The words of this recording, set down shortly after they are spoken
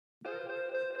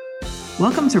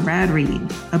Welcome to Rad Reading,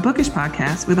 a bookish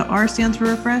podcast where the R stands for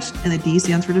refresh and the D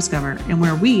stands for discover, and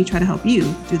where we try to help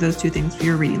you do those two things for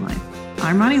your reading life.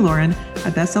 I'm Ronnie Lauren,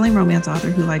 a best-selling romance author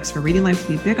who likes her reading life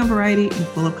to be big on variety and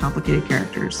full of complicated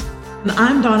characters. And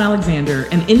I'm Dawn Alexander,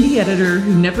 an indie editor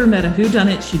who never met a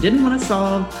whodunit she didn't want to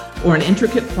solve or an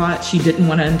intricate plot she didn't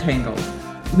want to untangle.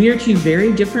 We are two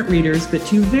very different readers, but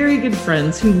two very good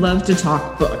friends who love to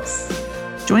talk books.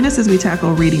 Join us as we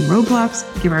tackle reading roadblocks,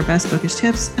 give our best bookish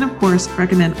tips, and of course,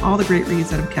 recommend all the great reads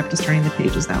that have kept us turning the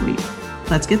pages that week.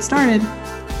 Let's get started.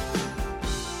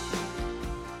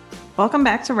 Welcome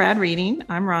back to Rad Reading.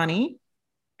 I'm Ronnie.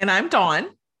 And I'm Dawn.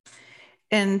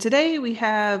 And today we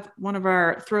have one of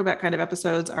our throwback kind of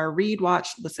episodes, our read, watch,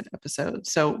 listen episode.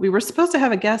 So we were supposed to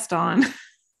have a guest on.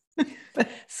 But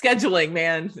scheduling,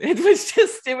 man, it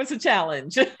was a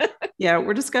challenge. Yeah,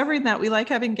 we're discovering that we like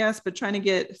having guests, but trying to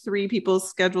get three people's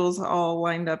schedules all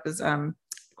lined up is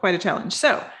quite a challenge.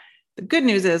 So the good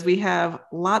news is we have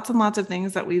lots and lots of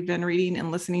things that we've been reading and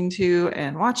listening to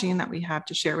and watching that we have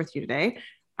to share with you today.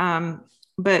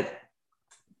 But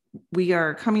we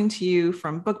are coming to you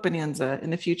from Book Bonanza in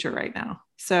the future right now.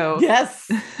 So yes,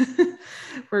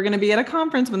 we're going to be at a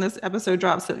conference when this episode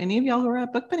drops. So any of y'all who are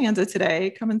at Book Bonanza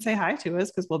today, come and say hi to us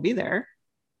because we'll be there.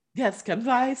 Yes, come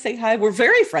by, say hi. We're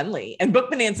very friendly, and Book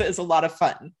Bonanza is a lot of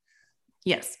fun.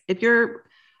 Yes. If you're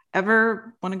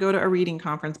ever want to go to a reading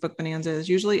conference, Book Bonanza is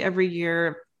usually every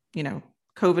year,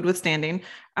 COVID withstanding.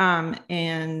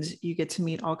 And you get to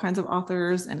meet all kinds of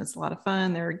authors and it's a lot of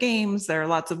fun. There are games, there are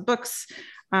lots of books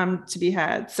to be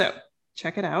had. So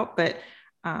check it out. But,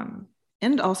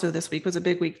 and also this week was a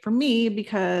big week for me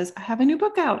because I have a new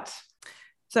book out.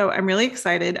 So I'm really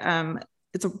excited.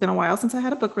 It's been a while since I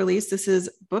had a book release. This is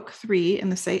book 3 in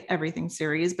the Say Everything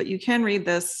series, but you can read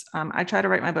this. I try to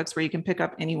write my books where you can pick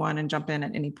up anyone and jump in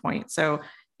at any point. So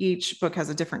each book has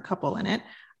a different couple in it.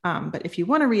 But if you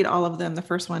want to read all of them, the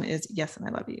first one is Yes, and I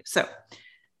Love You. So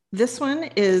this one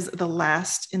is the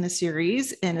last in the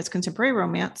series and it's contemporary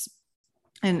romance.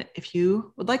 And if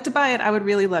you would like to buy it, I would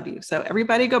really love you. So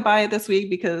everybody go buy it this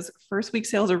week because first week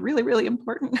sales are really, really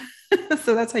important.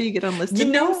 So that's how you get unlisted.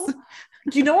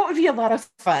 You know what would be a lot of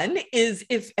fun is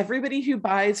if everybody who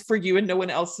buys for you and no one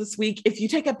else this week, if you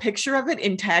take a picture of it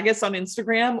and tag us on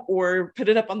Instagram or put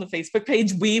it up on the Facebook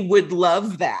page, we would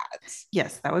love that.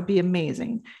 Yes, that would be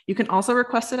amazing. You can also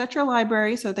request it at your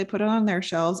library so they put it on their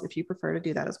shelves if you prefer to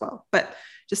do that as well. But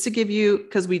just to give you,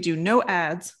 because we do no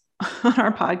ads on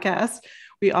our podcast,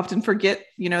 we often forget,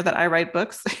 that I write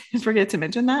books and forget to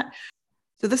mention that.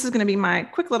 So this is going to be my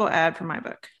quick little ad for my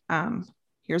book.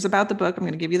 Here's about the book. I'm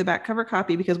going to give you the back cover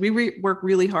copy because we work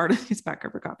really hard on these back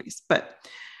cover copies. But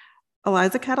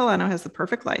Eliza Catalano has the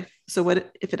perfect life. So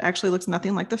what if it actually looks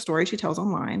nothing like the story she tells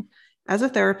online? As a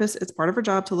therapist, it's part of her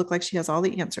job to look like she has all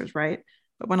the answers, right?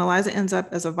 But when Eliza ends up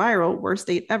as a viral worst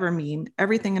date ever meme,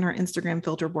 everything in her Instagram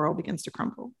filter world begins to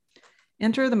crumble.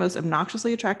 Enter the most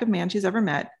obnoxiously attractive man she's ever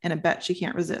met, and a bet she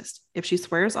can't resist. If she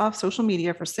swears off social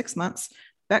media for 6 months,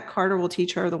 Beck Carter will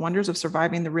teach her the wonders of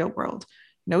surviving the real world.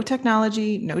 No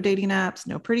technology, no dating apps,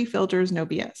 no pretty filters, no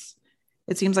BS.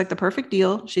 It seems like the perfect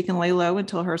deal. She can lay low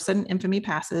until her sudden infamy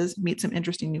passes, meet some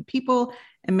interesting new people,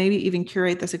 and maybe even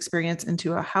curate this experience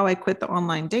into a How I Quit the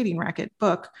Online Dating Racket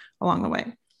book along the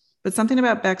way. But something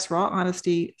about Beck's raw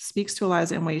honesty speaks to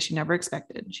Eliza in ways she never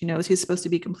expected. She knows he's supposed to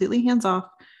be completely hands-off,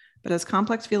 but as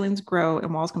complex feelings grow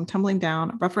and walls come tumbling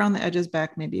down, rough around the edges,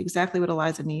 Beck may be exactly what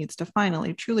Eliza needs to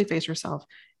finally truly face herself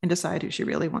and decide who she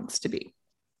really wants to be.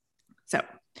 So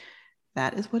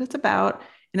that is what it's about.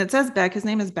 And it says Beck, his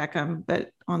name is Beckham,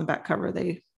 but on the back cover,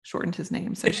 they shortened his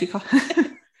name. So she called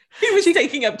he was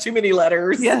taking up too many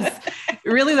letters. Yes,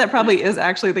 really, that probably is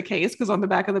actually the case because on the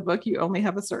back of the book, you only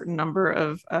have a certain number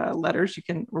of letters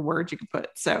or words you can put.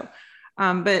 So,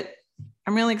 but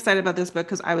I'm really excited about this book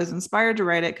because I was inspired to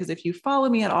write it because if you follow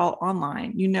me at all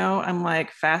online, I'm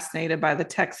like fascinated by the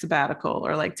tech sabbatical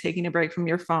or like taking a break from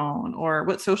your phone or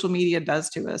what social media does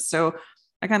to us. So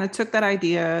I kind of took that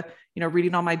idea,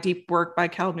 reading all my deep work by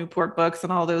Cal Newport books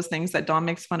and all those things that Dawn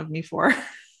makes fun of me for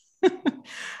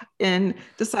and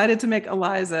decided to make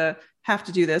Eliza have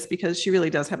to do this because she really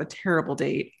does have a terrible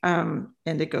date and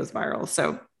it goes viral.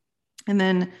 So, and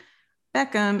then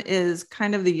Beckham is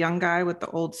kind of the young guy with the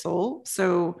old soul.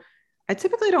 So I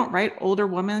typically don't write older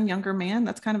woman, younger man.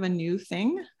 That's kind of a new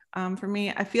thing for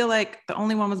me. I feel like the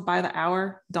only one was By the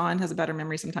Hour. Dawn has a better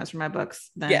memory sometimes for my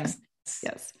books than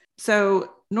yes. So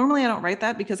normally I don't write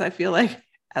that because I feel like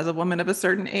as a woman of a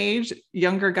certain age,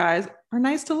 younger guys are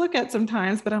nice to look at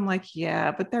sometimes, but I'm like,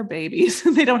 yeah, but they're babies.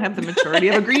 They don't have the maturity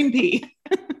of a green pea.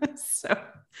 So,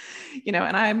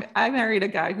 and I married a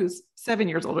guy who's 7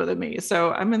 years older than me.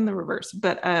 So I'm in the reverse,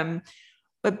 but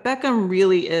But Beckham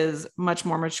really is much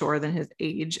more mature than his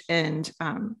age. And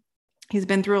he's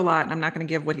been through a lot. And I'm not going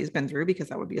to give what he's been through because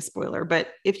that would be a spoiler. But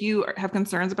if you have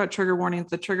concerns about trigger warnings,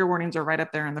 the trigger warnings are right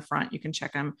up there in the front. You can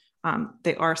check them.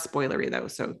 They are spoilery though.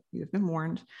 So you've been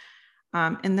warned.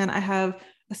 And then I have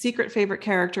a secret favorite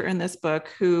character in this book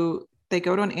who they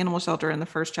go to an animal shelter in the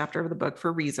first chapter of the book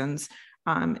for reasons.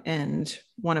 And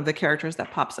one of the characters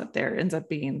that pops up there ends up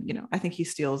being, I think he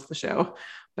steals the show.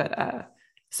 But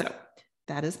so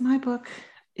that is my book.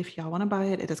 If y'all want to buy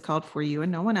it, it is called For You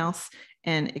and No One Else.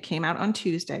 And it came out on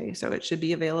Tuesday. So it should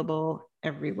be available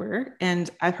everywhere. And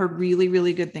I've heard really,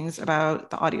 really good things about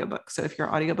the audiobook. So if you're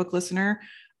an audiobook listener,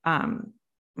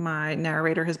 my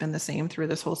narrator has been the same through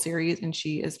this whole series, and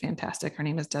she is fantastic. Her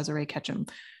name is Desiree Ketchum.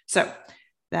 So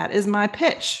that is my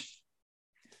pitch.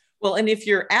 Well, and if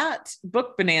you're at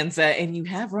Book Bonanza and you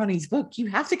have Ronnie's book, you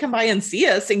have to come by and see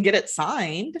us and get it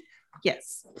signed.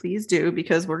 Yes, please do,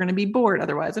 because we're going to be bored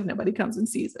otherwise if nobody comes and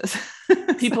sees us.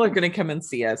 People are going to come and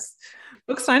see us.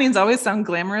 Book signings always sound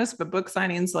glamorous, but book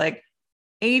signings, like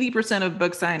 80% of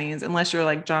book signings, unless you're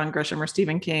like John Grisham or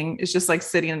Stephen King, is just like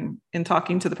sitting and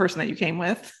talking to the person that you came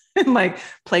with and like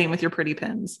playing with your pretty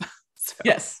pens. So.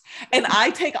 Yes. And I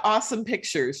take awesome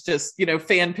pictures, just,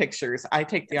 fan pictures. I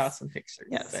take the awesome pictures.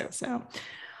 Yes. So,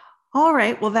 all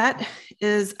right. Well, that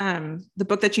is the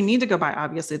book that you need to go buy,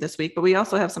 obviously, this week. But we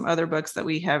also have some other books that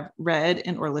we have read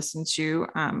and or listened to.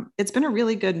 It's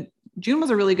been June was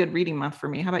a really good reading month for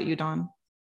me. How about you, Dawn?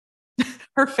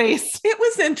 Her face. It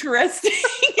was interesting.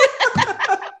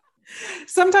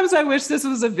 Sometimes I wish this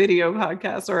was a video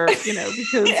podcast or,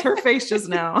 because her face just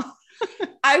now.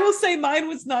 I will say mine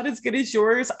was not as good as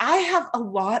yours. I have a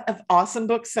lot of awesome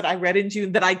books that I read in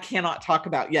June that I cannot talk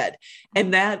about yet.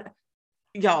 And that,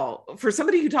 y'all, for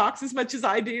somebody who talks as much as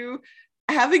I do,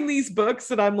 having these books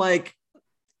that I'm like,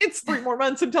 it's 3 more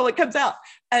months until it comes out.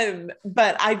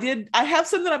 But I have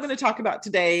some that I'm going to talk about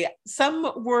today.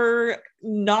 Some were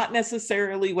not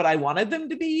necessarily what I wanted them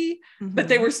to be, but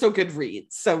they were still good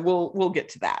reads. So we'll get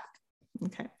to that.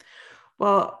 Okay.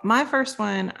 Well, my first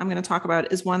one I'm going to talk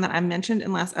about is one that I mentioned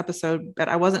in last episode, but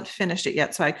I wasn't finished it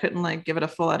yet. So I couldn't give it a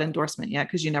full out endorsement yet,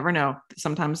 because you never know.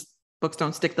 Sometimes books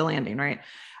don't stick the landing, right?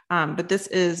 But this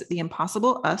is The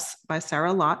Impossible Us by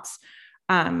Sarah Lotz.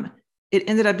 It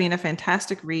ended up being a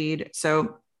fantastic read.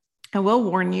 So I will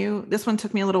warn you, this one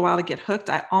took me a little while to get hooked.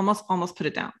 I almost put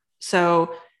it down.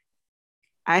 So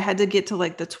I had to get to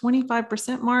the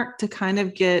 25% mark to kind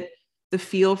of get the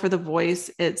feel for the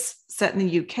voice. It's set in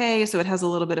the UK, so it has a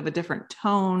little bit of a different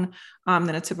tone than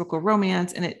a typical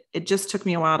romance. And it just took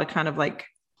me a while to kind of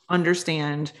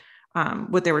understand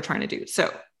what they were trying to do.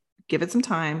 So give it some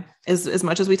time. As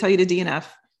much as we tell you to DNF,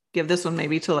 give this one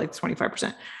maybe to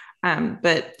 25%.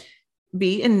 But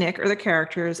Bea and Nick are the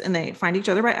characters, and they find each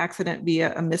other by accident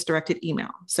via a misdirected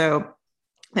email. So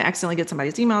they accidentally get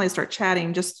somebody's email. They start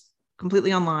chatting just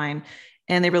completely online,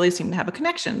 and they really seem to have a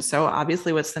connection. So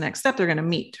obviously, what's the next step? They're going to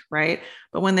meet, right?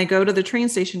 But when they go to the train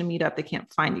station to meet up, they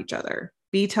can't find each other.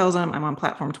 Bea tells him, I'm on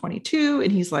platform 22.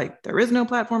 And he's like, there is no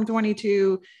platform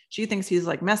 22. She thinks he's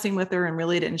messing with her and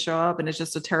really didn't show up. And it's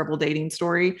just a terrible dating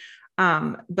story.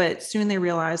 But soon they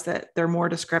realize that there are more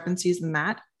discrepancies than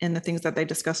that in the things that they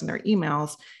discuss in their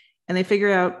emails. And they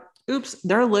figure out, oops,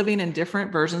 they're living in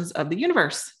different versions of the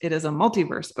universe. It is a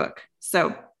multiverse book.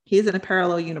 So he's in a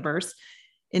parallel universe.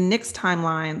 In Nick's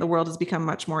timeline, the world has become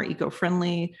much more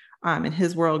eco-friendly. In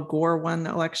his world, Gore won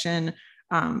the election.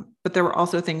 But there were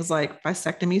also things like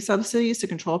vasectomy subsidies to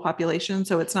control population.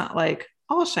 So it's not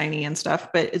all shiny and stuff,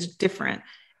 but it's different.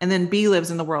 And then Bea lives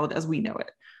in the world as we know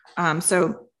it.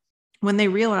 So when they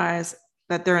realize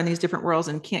that they're in these different worlds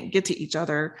and can't get to each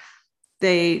other,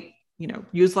 they,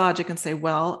 use logic and say,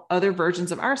 well, other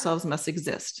versions of ourselves must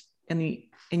exist in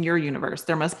your universe.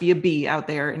 There must be a Bea out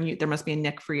there, and there must be a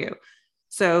Nick for you.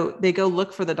 So they go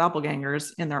look for the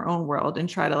doppelgangers in their own world and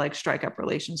try to strike up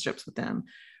relationships with them.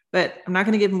 But I'm not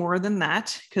going to give more than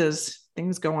that because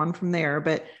things go on from there.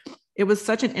 But it was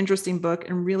such an interesting book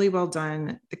and really well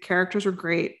done. The characters were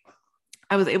great.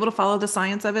 I was able to follow the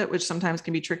science of it, which sometimes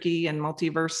can be tricky, and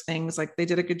multiverse things. They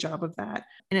did a good job of that.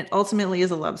 And it ultimately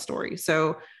is a love story.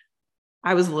 So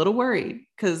I was a little worried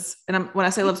when I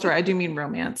say love story, I do mean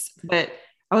romance, but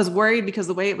I was worried because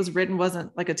the way it was written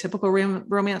wasn't a typical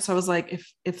romance. So I was like,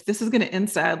 if this is going to end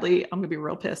sadly, I'm going to be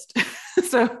real pissed.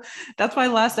 So that's why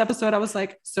last episode I was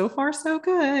like, so far so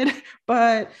good.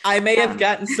 But I may have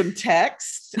gotten some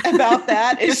text about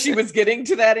that as she was getting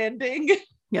to that ending.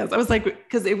 Yes, I was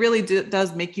because it really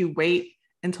does make you wait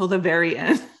until the very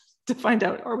end to find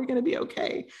out, are we going to be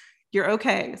okay? You're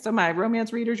okay. So my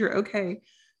romance readers, you're okay.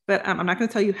 But I'm not going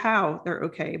to tell you how they're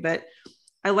okay. But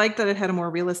I like that it had a more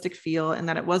realistic feel and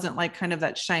that it wasn't like kind of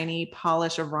that shiny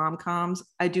polish of rom-coms.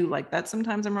 I do like that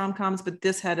sometimes in rom-coms, but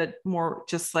this had a more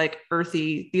just like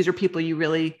earthy, these are people you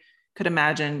really could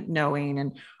imagine knowing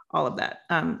and all of that.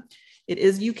 It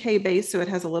is UK based, so it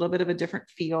has a little bit of a different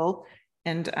feel.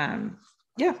 And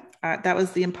that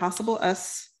was The Impossible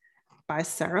Us by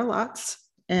Sarah Lotz.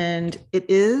 And it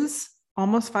is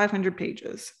almost 500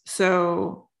 pages.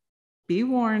 So be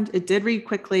warned, it did read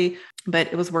quickly, but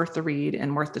it was worth the read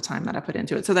and worth the time that I put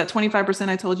into it. So that 25%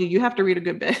 I told you, you have to read a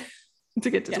good bit to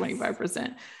get to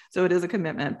 25%. So it is a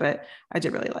commitment, but I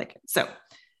did really like it. So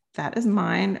that is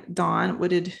mine. Dawn,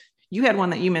 you had one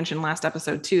that you mentioned last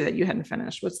episode too, that you hadn't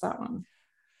finished. What's that one?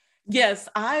 Yes,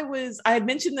 I had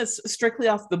mentioned this strictly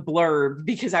off the blurb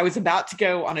because I was about to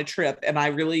go on a trip and I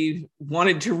really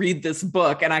wanted to read this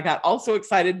book. And I got also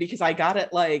excited because I got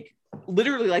it like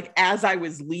literally like as I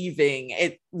was leaving,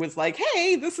 it was like,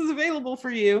 hey, this is available for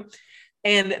you.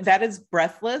 And that is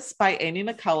Breathless by Annie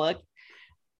McCulloch.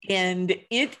 And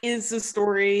it is the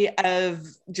story of,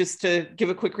 just to give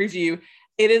a quick review,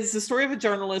 it is the story of a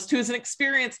journalist who is an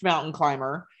experienced mountain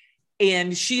climber.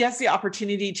 And she has the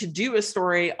opportunity to do a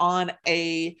story on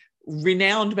a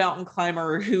renowned mountain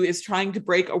climber who is trying to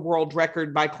break a world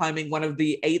record by climbing one of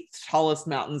the 8th tallest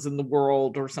mountains in the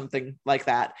world or something like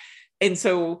that. And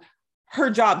so her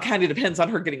job kind of depends on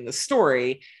her getting the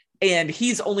story. And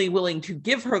he's only willing to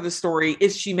give her the story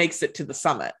if she makes it to the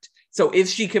summit. So if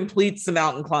she completes the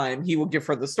mountain climb, he will give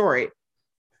her the story.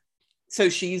 So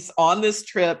she's on this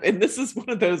trip, and this is one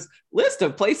of those list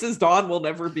of places Dawn will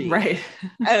never be. Right.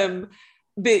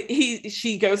 But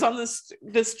she goes on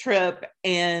this trip,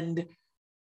 and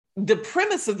the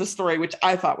premise of the story, which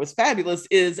I thought was fabulous,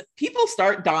 is people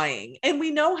start dying. And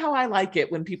we know how I like it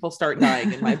when people start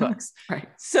dying in my books. Right.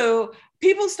 So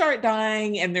people start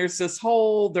dying, and there's this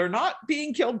whole, they're not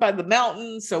being killed by the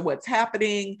mountain. So what's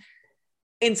happening?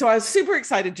 And so I was super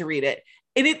excited to read it.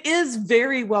 And it is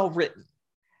very well written.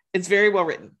 It's very well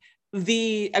written.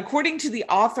 According to the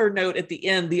author note at the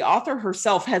end, the author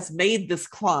herself has made this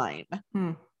climb.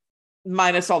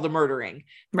 Minus all the murdering.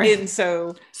 Right. And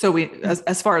so we,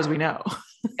 as far as we know,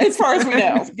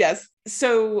 yes.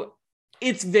 So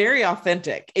it's very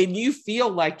authentic and you feel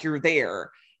like you're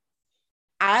there.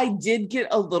 I did get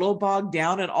a little bogged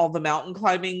down in all the mountain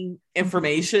climbing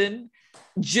information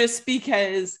just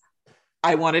because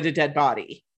I wanted a dead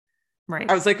body. Right.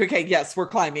 I was like, okay, yes, we're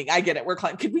climbing. I get it. We're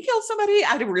climbing. Could we kill somebody?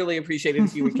 I'd really appreciate it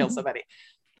if you would kill somebody.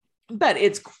 But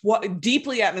it's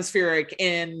deeply atmospheric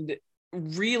and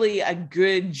really a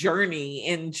good journey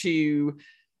into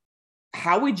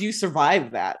how would you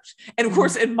survive that? And of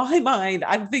course, in my mind,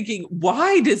 I'm thinking,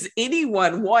 why does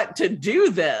anyone want to do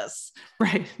this?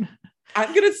 Right.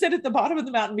 I'm going to sit at the bottom of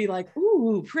the mountain and be like,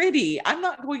 ooh, pretty. I'm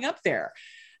not going up there.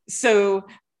 So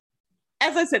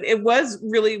as I said, it was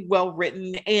really well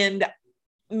written. And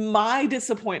my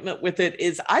disappointment with it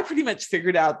is I pretty much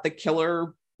figured out the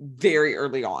killer very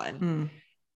early on.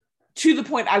 To the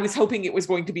point I was hoping it was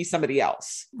going to be somebody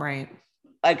else. Right.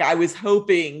 Like I was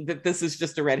hoping that this is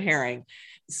just a red herring.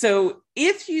 So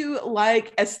if you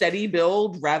like a steady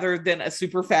build rather than a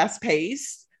super fast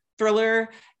paced thriller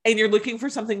and you're looking for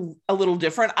something a little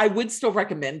different, I would still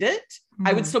recommend it.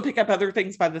 I would still pick up other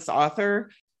things by this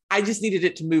author. I just needed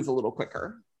it to move a little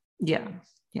quicker. Yeah.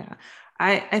 Yeah.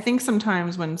 I think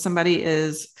sometimes when somebody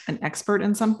is an expert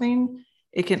in something,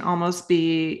 it can almost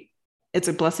be, it's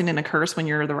a blessing and a curse when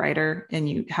you're the writer and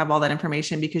you have all that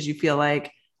information because you feel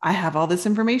like I have all this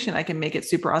information. I can make it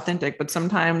super authentic, but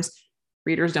sometimes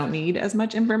readers don't need as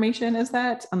much information as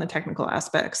that on the technical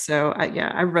aspects. So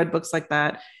I've read books like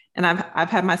that. And I've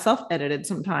had myself edited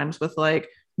sometimes with like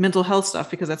mental health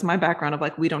stuff because that's my background of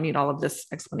like, we don't need all of this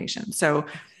explanation. So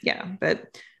yeah,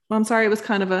 but well, I'm sorry. It was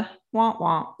kind of a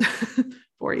womp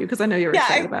for you because I know you were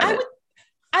excited about it.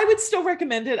 I would still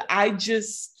recommend it.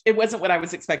 It wasn't what I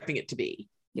was expecting it to be.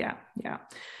 Yeah. Yeah.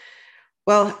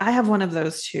 Well, I have one of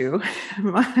those too.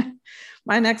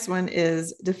 My next one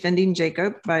is Defending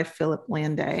Jacob by Philip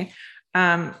Landay.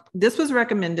 This was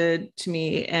recommended to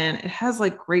me and it has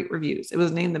like great reviews. It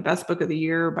was named the best book of the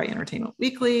year by Entertainment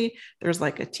Weekly. There's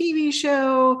like a TV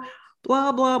show,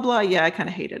 blah, blah, blah. Yeah, I kind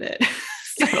of hated it.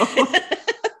 So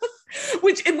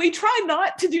and we try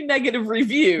not to do negative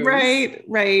reviews. Right.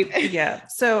 Yeah.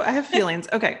 So I have feelings.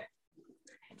 Okay.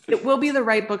 It will be the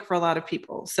right book for a lot of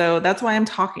people. So that's why I'm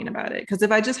talking about it. Because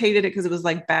if I just hated it because it was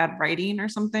like bad writing or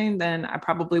something, then I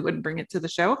probably wouldn't bring it to the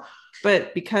show.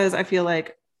 But because I feel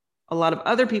like a lot of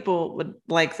other people would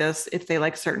like this, if they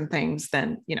like certain things,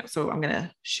 then, so I'm going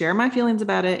to share my feelings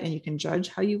about it and you can judge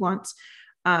how you want.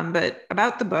 But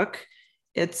about the book,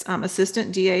 It's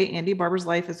assistant DA Andy Barber's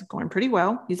life is going pretty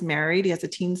well. He's married. He has a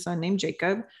teen son named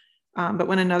Jacob. But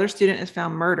when another student is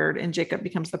found murdered and Jacob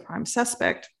becomes the prime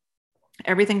suspect,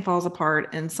 everything falls apart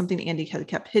and something Andy had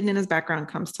kept hidden in his background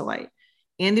comes to light.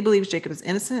 Andy believes Jacob is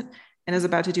innocent and is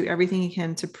about to do everything he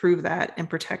can to prove that and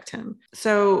protect him.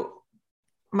 So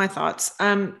my thoughts.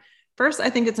 First, I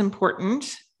think it's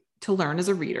important to learn as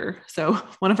a reader. So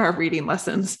one of our reading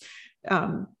lessons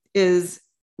is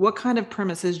what kind of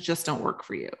premises just don't work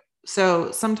for you.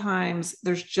 So sometimes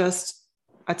there's just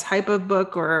a type of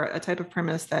book or a type of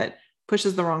premise that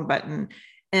pushes the wrong button.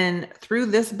 And through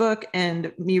this book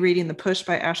and me reading The Push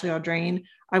by Ashley Audrain,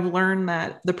 I've learned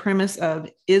that the premise of,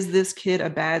 is this kid a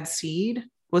bad seed?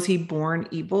 Was he born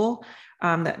evil?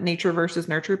 That nature versus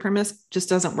nurture premise just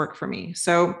doesn't work for me.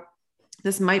 So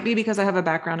this might be because I have a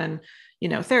background in,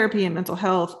 therapy and mental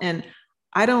health. And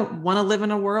I don't want to live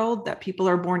in a world that people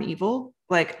are born evil.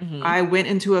 Like I went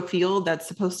into a field that's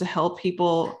supposed to help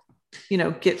people,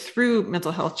 get through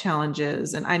mental health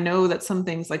challenges. And I know that some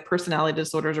things like personality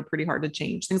disorders are pretty hard to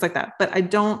change, things like that. But I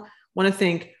don't want to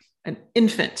think an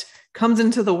infant comes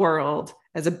into the world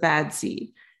as a bad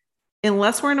seed,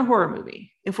 unless we're in a horror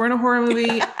movie. If we're in a horror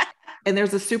movie and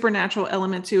there's a supernatural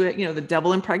element to it, the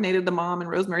devil impregnated the mom and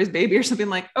Rosemary's Baby or something,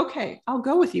 like, okay, I'll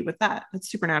go with you with that. It's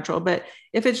supernatural. But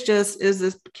if it's just, is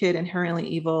this kid inherently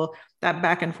evil? That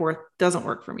back and forth doesn't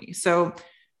work for me. So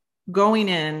going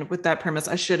in with that premise,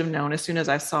 I should have known as soon as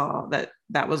I saw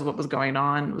that was what was going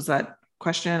on, was that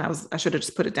question. I should have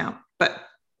just put it down, but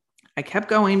I kept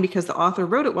going because the author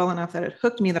wrote it well enough that it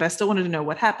hooked me, that I still wanted to know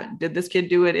what happened. Did this kid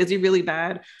do it? Is he really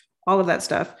bad? All of that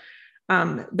stuff.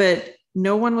 But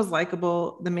no one was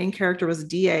likable. The main character was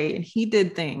DA, and he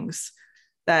did things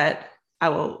that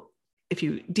if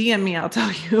you DM me, I'll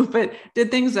tell you, but did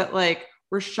things that like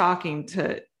were shocking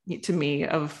to me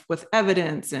with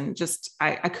evidence, and just,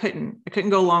 I couldn't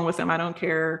go along with them. I don't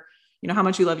care, how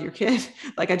much you love your kid.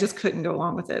 Like, I just couldn't go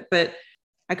along with it, but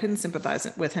I couldn't sympathize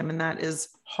with him. And that is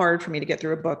hard for me to get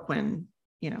through a book when,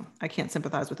 I can't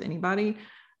sympathize with anybody.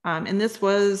 And this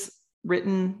was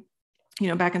written,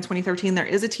 back in 2013. There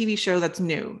is a TV show that's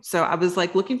new. So I was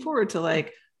like looking forward to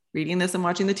like reading this and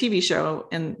watching the TV show.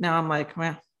 And now I'm like,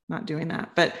 well, not doing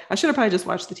that, but I should have probably just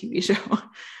watched the TV show.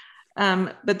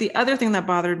 But the other thing that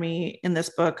bothered me in this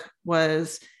book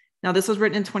was, now this was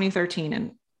written in 2013.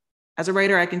 And as a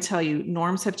writer, I can tell you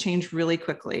norms have changed really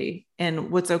quickly, and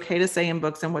what's okay to say in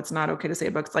books and what's not okay to say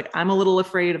in books. Like, I'm a little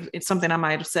afraid of it's something I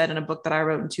might have said in a book that I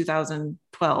wrote in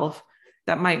 2012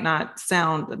 that might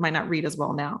not read as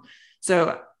well now.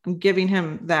 So I'm giving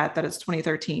him that it's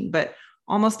 2013, but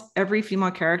almost every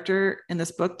female character in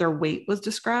this book, their weight was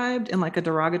described in like a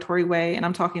derogatory way. And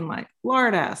I'm talking like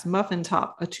lard ass, muffin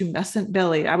top, a tumescent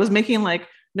belly. I was making like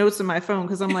notes in my phone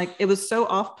because I'm like, it was so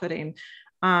off-putting.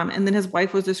 And then his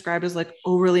wife was described as like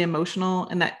overly emotional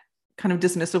in that kind of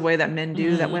dismissive way that men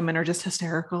do, that women are just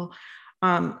hysterical.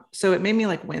 So it made me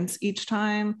like wince each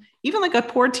time. Even like a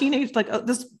poor teenage,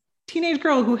 this teenage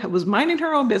girl who was minding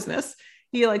her own business,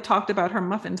 he like talked about her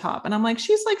muffin top. And I'm like,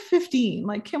 she's like 15.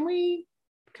 Like, can we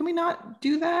not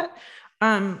do that?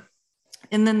 And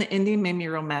then the ending made me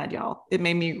real mad, y'all. It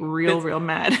made me real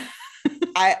mad.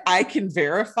 I can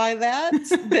verify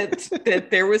that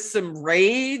there was some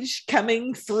rage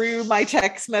coming through my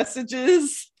text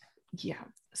messages. Yeah.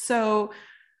 So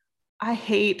I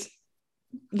hate,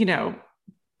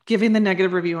 giving the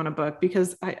negative review on a book,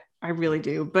 because I really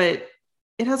do, but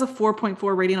it has a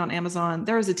 4.4 rating on Amazon.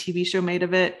 There is a TV show made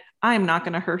of it. I am not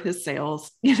going to hurt his sales.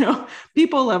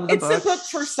 People love the book. It's a book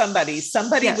for somebody.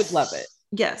 Somebody would love it.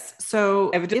 Yes. So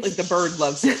evidently the bird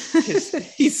loves it because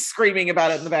he's screaming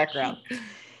about it in the background.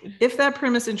 If that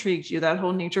premise intrigues you, that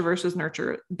whole nature versus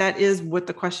nurture, that is what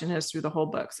the question is through the whole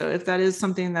book. So if that is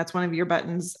something that's one of your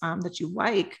buttons that you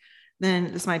like,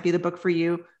 then this might be the book for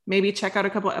you. Maybe check out a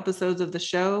couple episodes of the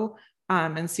show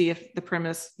and see if the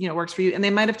premise, works for you. And they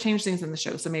might have changed things in the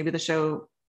show. So maybe the show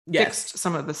fixed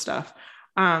some of the stuff.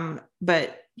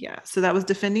 But yeah, so that was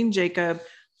Defending Jacob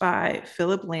by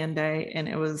Philip Landay. And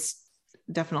it was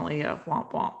definitely a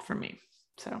womp womp for me.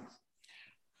 So.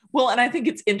 Well, and I think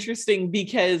it's interesting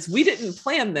because we didn't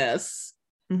plan this,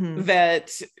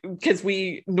 because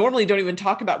we normally don't even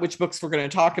talk about which books we're going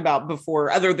to talk about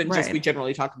before, other than just we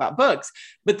generally talk about books.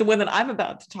 But the one that I'm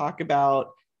about to talk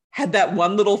about had that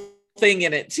one little thing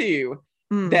in it too,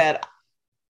 that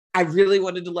I really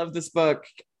wanted to love this book.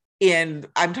 And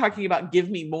I'm talking about Give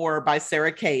Me More by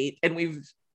Sarah Kate. And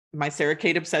my Sarah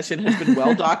Kate obsession has been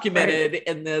well documented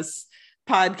in this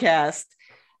podcast.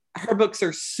 Her books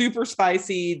are super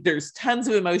spicy. There's tons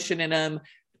of emotion in them.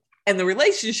 And the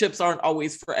relationships aren't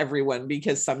always for everyone,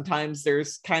 because sometimes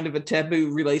there's kind of a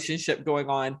taboo relationship going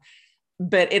on.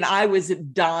 And I was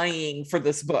dying for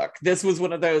this book. This was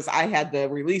one of those, I had the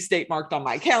release date marked on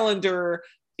my calendar.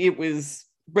 It was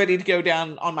ready to go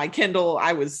down on my Kindle.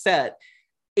 I was set.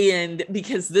 And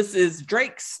because this is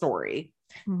Drake's story.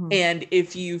 Mm-hmm. And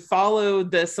if you follow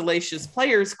the Salacious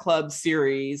Players Club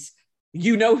series,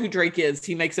 you know who Drake is.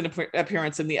 He makes an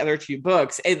appearance in the other 2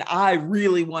 books. And I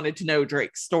really wanted to know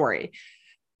Drake's story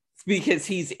because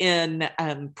he's in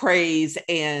Praise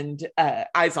and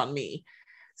Eyes on Me.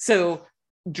 So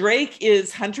Drake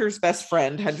is Hunter's best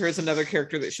friend. Hunter is another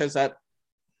character that shows up.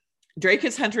 Drake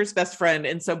is Hunter's best friend.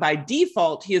 And so by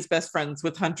default, he is best friends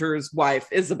with Hunter's wife,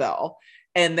 Isabel.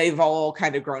 And they've all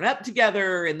kind of grown up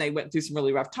together, and they went through some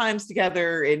really rough times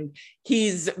together. And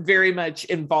he's very much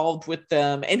involved with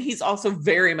them. And he's also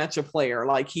very much a player.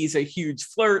 Like, he's a huge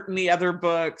flirt in the other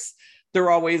books. They're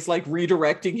always like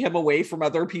redirecting him away from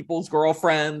other people's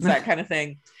girlfriends, that kind of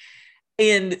thing.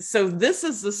 And so this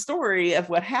is the story of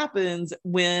what happens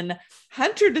when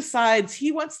Hunter decides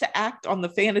he wants to act on the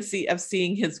fantasy of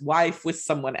seeing his wife with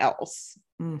someone else.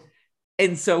 Mm.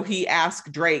 And so he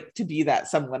asked Drake to be that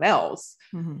someone else.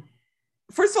 Mm-hmm.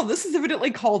 First of all, this is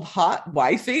evidently called hot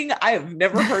wifing. I have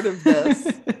never heard of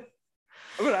this.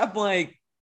 But I'm like,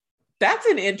 that's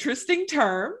an interesting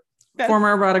term.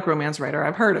 Former erotic romance writer.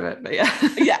 I've heard of it, but yeah.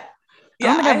 Yeah. I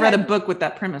don't think I've read a book with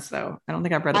that premise, though. I don't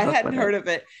think I've read a book with it. I hadn't heard of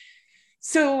it.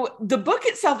 So the book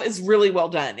itself is really well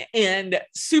done, and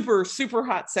super, super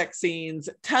hot sex scenes,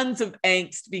 tons of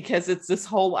angst, because it's this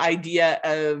whole idea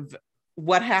of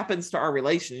what happens to our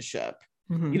relationship.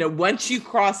 Mm-hmm. You know, once you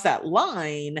cross that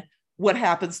line, what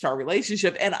happens to our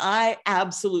relationship? And I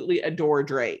absolutely adore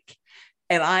Drake.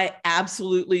 And I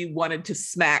absolutely wanted to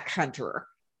smack Hunter,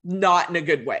 not in a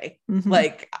good way. Mm-hmm.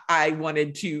 Like, I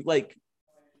wanted to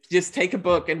just take a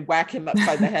book and whack him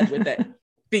upside the head with it,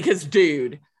 because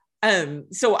dude.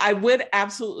 So I would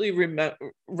absolutely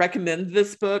recommend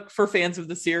this book for fans of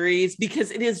the series,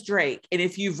 because it is Drake. And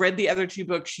if you've read the other 2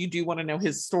 books, you do want to know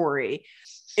his story.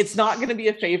 It's not going to be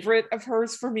a favorite of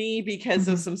hers for me because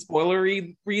of some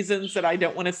spoilery reasons that I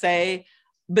don't want to say.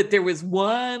 But there was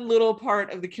one little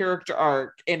part of the character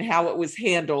arc and how it was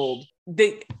handled.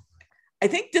 I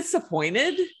think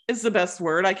disappointed is the best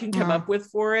word I can come up with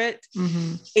for it.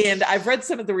 Mm-hmm. And I've read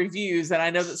some of the reviews, and I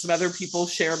know that some other people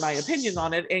share my opinion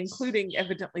on it, including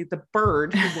evidently the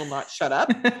bird who will not shut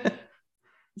up.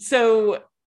 So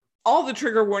all the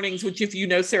trigger warnings, which if you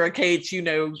know Sarah Cates, you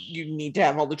know you need to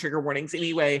have all the trigger warnings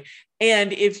anyway.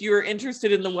 And if you're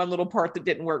interested in the one little part that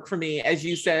didn't work for me, as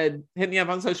you said, hit me up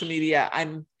on social media.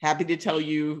 I'm happy to tell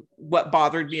you what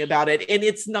bothered me about it. And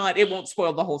it won't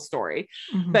spoil the whole story,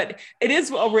 but it is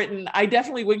well written. I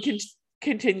definitely would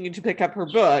continue to pick up her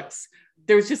books.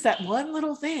 There was just that one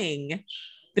little thing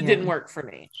that didn't work for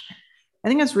me. I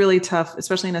think it's really tough,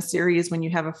 especially in a series when you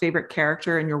have a favorite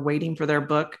character and you're waiting for their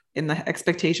book and the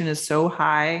expectation is so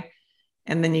high.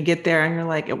 And then you get there and you're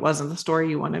like, it wasn't the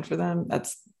story you wanted for them.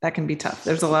 That can be tough.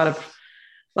 There's a lot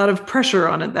of pressure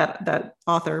on it, that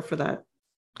author for that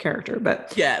character.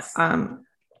 But yes.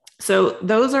 So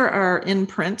those are our in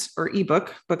print or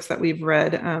ebook books that we've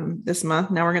read this month.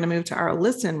 Now we're going to move to our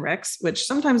listen recs, which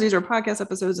sometimes these are podcast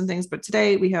episodes and things, but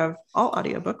today we have all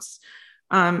audiobooks.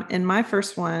 And my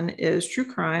first one is true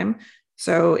crime.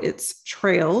 So it's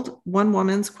Trailed, One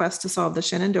Woman's Quest to Solve the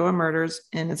Shenandoah Murders,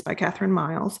 and it's by Catherine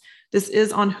Miles. This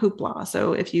is on Hoopla.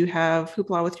 So if you have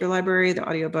Hoopla with your library, the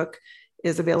audiobook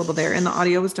is available there, and the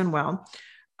audio was done well.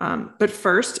 But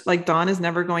first, like Dawn is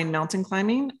never going mountain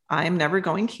climbing, I'm never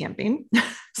going camping.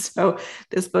 So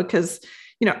this book has,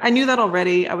 I knew that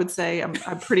already. I would say I'm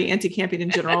pretty anti-camping in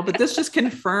general, but this just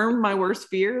confirmed my worst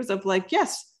fears of like,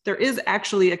 yes, there is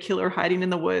actually a killer hiding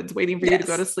in the woods waiting for you to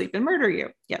go to sleep and murder you.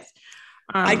 Yes.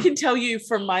 I can tell you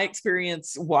from my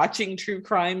experience watching true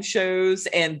crime shows,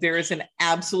 and there is an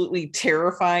absolutely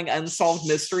terrifying unsolved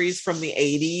mysteries from the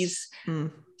 80s.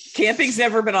 Camping's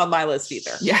never been on my list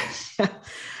either. Yeah.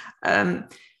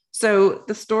 So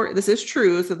the story, this is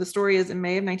true. So the story is in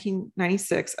May of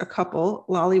 1996, a couple,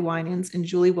 Lolly Winans and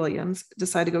Julie Williams,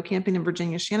 decide to go camping in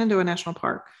Virginia's Shenandoah National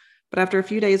Park. But after a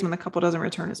few days, when the couple doesn't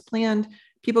return as planned,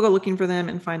 people go looking for them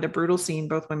and find a brutal scene.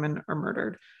 Both women are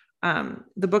murdered.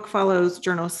 The book follows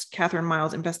journalist Catherine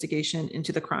Miles' investigation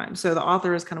into the crime. So the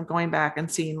author is kind of going back and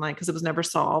seeing, like, because it was never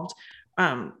solved,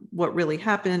 what really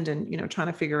happened, and, trying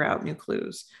to figure out new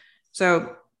clues.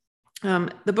 So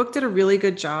the book did a really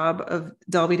good job of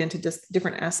delving into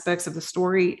different aspects of the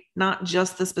story, not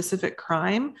just the specific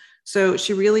crime. So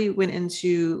she really went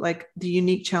into like the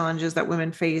unique challenges that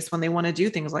women face when they want to do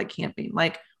things like camping.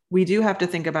 Like, we do have to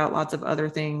think about lots of other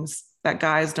things that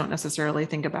guys don't necessarily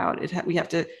think about. We have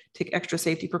to take extra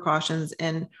safety precautions,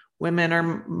 and women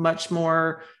are much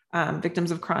more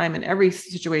victims of crime in every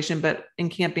situation, but in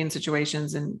camping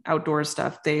situations and outdoor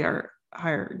stuff, they are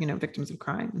higher, victims of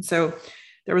crime. And so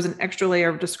there was an extra layer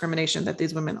of discrimination that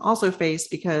these women also faced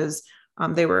because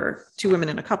they were two women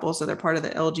in a couple. So they're part of the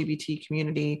LGBT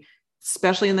community,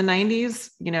 especially in the 90s,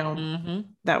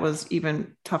 that was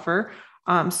even tougher.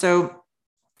 So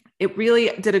it really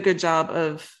did a good job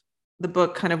of, the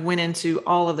book kind of went into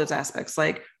all of those aspects,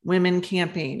 like women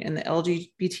camping and the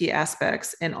LGBT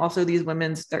aspects, and also these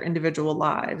their individual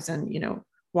lives, and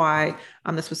why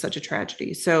this was such a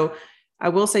tragedy. So I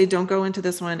will say, don't go into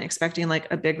this one expecting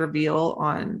like a big reveal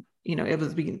on,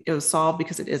 it was solved,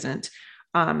 because it isn't.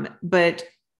 But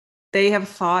they have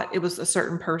thought it was a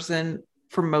certain person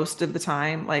for most of the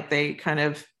time. Like they kind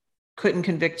of couldn't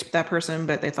convict that person,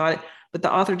 but they thought it. But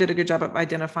the author did a good job of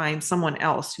identifying someone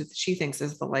else who she thinks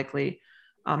is the likely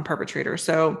perpetrator.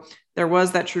 So there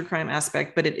was that true crime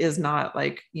aspect, but it is not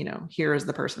like, here is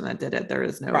the person that did it. There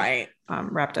is no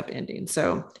wrapped up ending.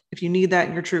 So if you need that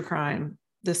in your true crime,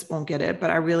 this won't get it.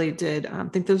 But I really did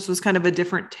think this was kind of a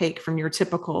different take from your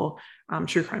typical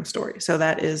true crime story. So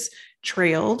that is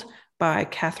Trailed by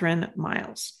Catherine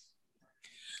Miles.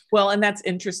 Well, and that's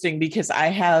interesting because I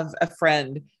have a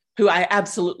friend who I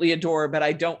absolutely adore, but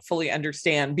I don't fully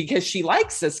understand because she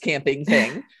likes this camping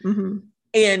thing. Mm-hmm.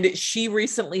 And she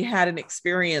recently had an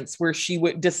experience where she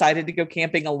decided to go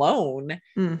camping alone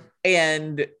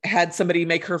and had somebody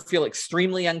make her feel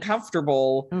extremely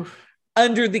uncomfortable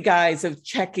under the guise of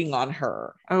checking on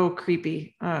her. Oh,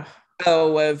 creepy. Ugh.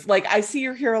 Oh, of like, I see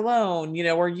you're here alone.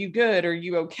 Are you good? Are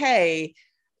you okay?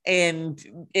 And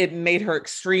it made her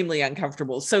extremely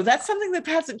uncomfortable. So that's something that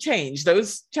hasn't changed.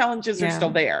 Those challenges are still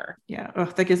there. Yeah. Oh,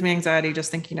 that gives me anxiety just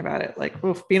thinking about it. Like,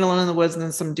 being alone in the woods and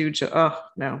then some dude oh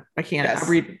no, I can't.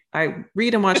 Yes. I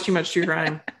read and watch too much true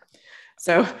crime.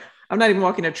 So I'm not even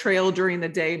walking a trail during the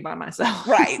day by myself.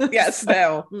 Right. Yes.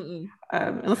 No.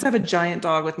 Unless I have a giant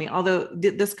dog with me. Although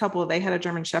this couple, they had a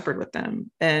German Shepherd with them,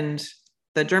 and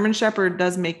the German Shepherd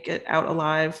does make it out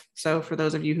alive. So for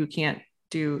those of you who can't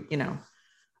do,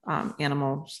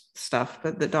 animal stuff,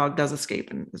 but the dog does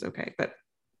escape and is okay. But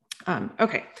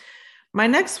okay, my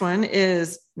next one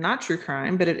is not true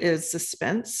crime, but it is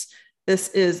suspense.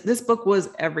 This book was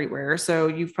everywhere, so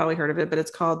you've probably heard of it, but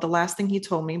it's called The Last Thing He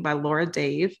Told Me by Laura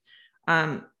Dave.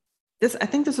 I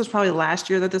think this was probably last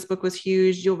year that this book was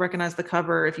huge. You'll recognize the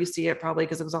cover if you see it, probably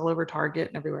because it was all over Target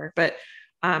and everywhere. But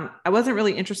I wasn't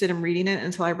really interested in reading it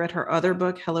until I read her other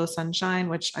book, Hello Sunshine,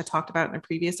 which I talked about in a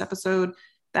previous episode.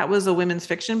 That was a women's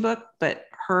fiction book, but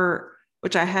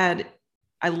which I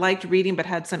liked reading, but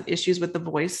had some issues with the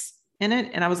voice in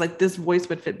it. And I was like, this voice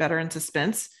would fit better in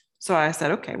suspense. So I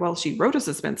said, okay, well, she wrote a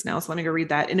suspense now, so let me go read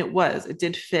that. And it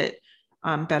did fit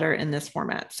better in this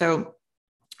format. So,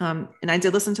 and I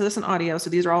did listen to this in audio. So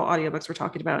these are all audiobooks we're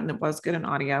talking about, and it was good in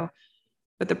audio.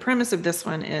 But the premise of this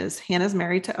one is Hannah's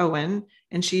married to Owen,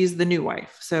 and she's the new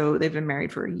wife. So they've been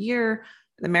married for a year.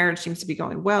 The marriage seems to be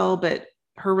going well, but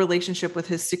her relationship with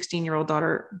his 16-year-old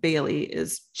daughter, Bailey,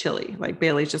 is chilly. Like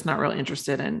Bailey's just not real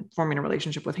interested in forming a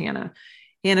relationship with Hannah.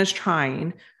 Hannah's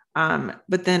trying.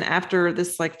 But then after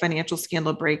this like financial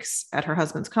scandal breaks at her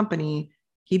husband's company,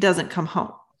 he doesn't come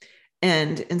home.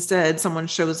 And instead someone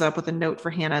shows up with a note for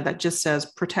Hannah that just says,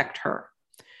 protect her.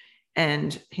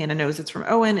 And Hannah knows it's from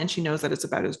Owen, and she knows that it's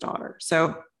about his daughter.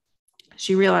 So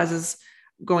she realizes,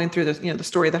 going through this, the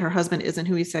story, that her husband isn't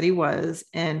who he said he was,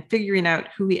 and figuring out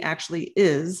who he actually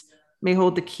is may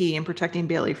hold the key in protecting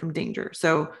Bailey from danger.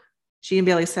 So she and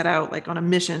Bailey set out like on a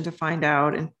mission to find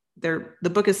out. And the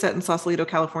book is set in Sausalito,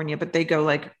 California, but they go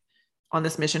like on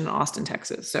this mission in Austin,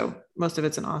 Texas. So most of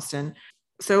it's in Austin.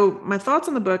 So my thoughts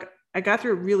on the book, I got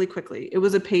through it really quickly. It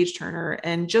was a page like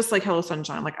and just like Hello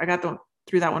Sunshine, like I got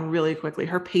through that one really quickly.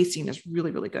 Her pacing is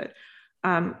really, really good.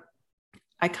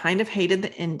 I kind of hated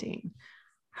the ending.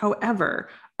 However,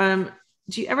 do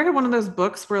you ever have one of those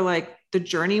books where like the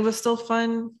journey was still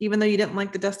fun, even though you didn't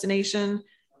like the destination?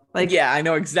 Like, yeah, I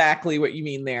know exactly what you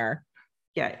mean there.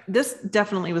 Yeah, this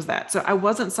definitely was that. So I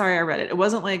wasn't sorry I read it. It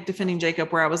wasn't like Defending Jacob,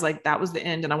 where I was like, that was the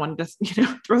end, and I wanted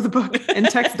to, throw the book and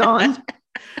text Dawn.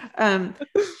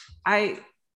 I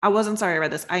wasn't sorry I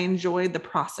read this. I enjoyed the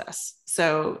process.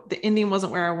 So the ending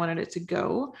wasn't where I wanted it to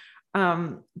go.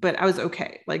 But I was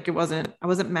okay. Like I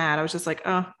wasn't mad. I was just like,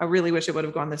 oh, I really wish it would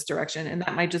have gone this direction. And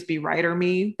that might just be writer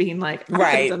me being like, I could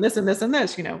have done this and this and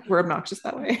this, we're obnoxious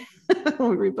that way when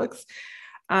we read books.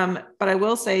 But I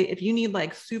will say, if you need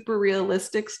like super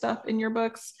realistic stuff in your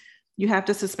books, you have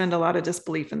to suspend a lot of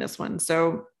disbelief in this one.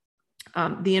 So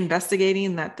The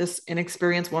investigating that this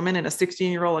inexperienced woman and a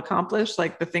 16-year-old accomplished,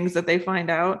 like the things that they find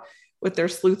out with their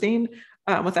sleuthing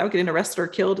without getting arrested or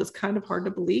killed, is kind of hard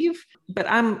to believe. But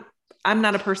I'm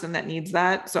not a person that needs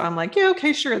that. So I'm like, yeah,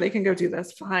 okay, sure. They can go do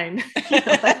this. Fine.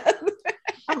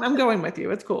 I'm going with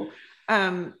you. It's cool.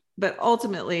 But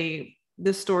ultimately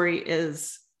this story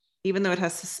is, even though it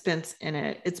has suspense in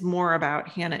it, it's more about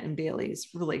Hannah and Bailey's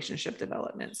relationship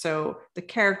development. So the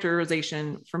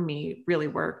characterization for me really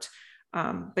worked.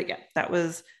 But yeah, that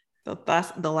was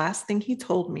the last thing he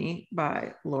told me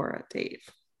by Laura Dave.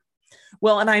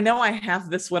 Well, and I know I have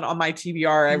this one on my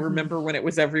TBR. I remember when it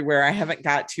was everywhere. I haven't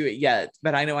got to it yet,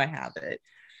 but I know I have it.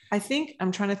 I think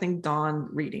I'm trying to think Dawn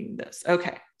reading this.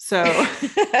 Okay. So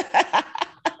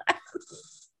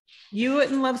you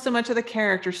wouldn't love so much of the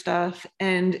character stuff.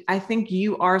 And I think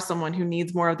you are someone who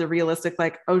needs more of the realistic,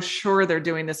 like, oh, sure, they're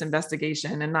doing this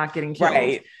investigation and not getting killed.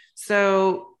 Right.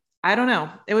 So I don't know.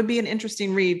 It would be an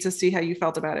interesting read to see how you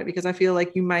felt about it, because I feel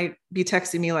like you might be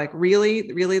texting me like, really,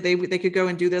 they could go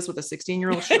and do this with a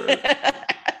 16-year-old. Sure.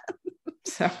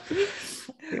 So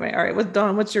anyway, all right. With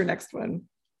Dawn, what's your next one?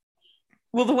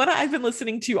 Well, the one I've been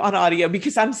listening to on audio,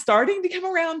 because I'm starting to come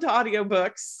around to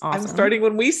audiobooks. Awesome.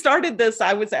 When we started this,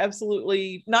 I was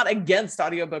absolutely not against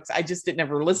audiobooks. I just didn't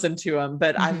ever listen to them,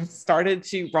 but I've started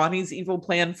to. Ronnie's evil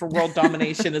plan for world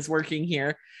domination is working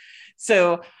here.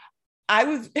 So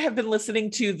I have been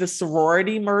listening to The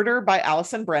Sorority Murder by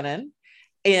Alison Brennan,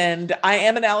 and I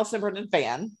am an Alison Brennan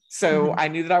fan. So I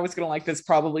knew that I was going to like this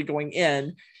probably going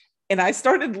in. And I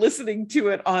started listening to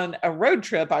it on a road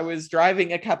trip. I was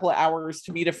driving a couple of hours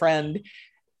to meet a friend.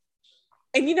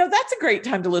 And, that's a great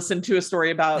time to listen to a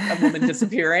story about a woman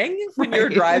disappearing when you're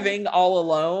driving all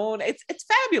alone. It's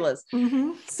fabulous.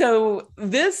 So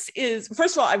this is,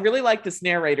 first of all, I really like this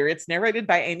narrator. It's narrated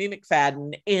by Amy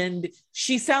McFadden, and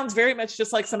she sounds very much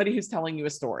just like somebody who's telling you a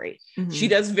story. She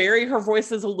does vary her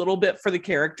voices a little bit for the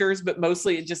characters, but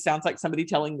mostly it just sounds like somebody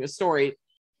telling you a story.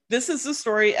 This is the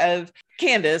story of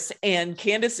Candace, and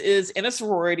Candace is in a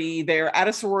sorority. They're at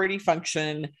a sorority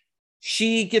function.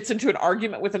 She gets into an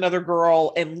argument with another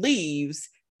girl and leaves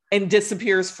and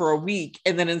disappears for a week,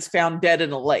 and then is found dead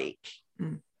in a lake.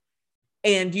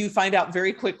 And you find out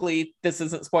very quickly, this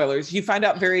isn't spoilers, you find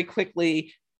out very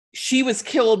quickly she was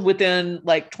killed within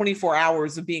like 24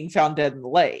 hours of being found dead in the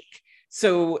lake.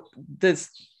 So the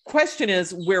question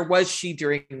is, where was she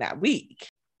during that week?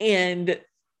 And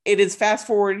it is fast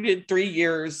forwarded 3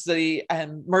 years. The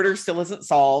murder still isn't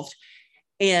solved.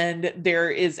 And there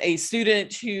is a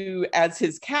student who, as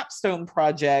his capstone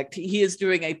project, he is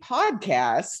doing a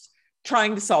podcast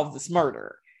trying to solve this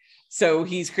murder. So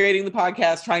he's creating the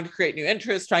podcast, trying to create new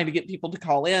interests, trying to get people to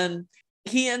call in.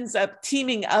 He ends up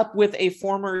teaming up with a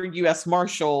former U.S.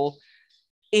 Marshal.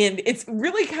 And it's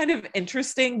really kind of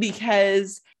interesting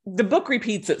because the book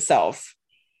repeats itself.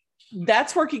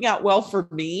 That's working out well for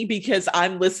me because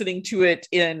I'm listening to it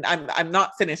I'm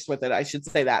not finished with it. I should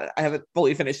say that I haven't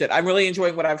fully finished it. I'm really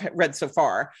enjoying what I've read so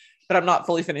far, but I'm not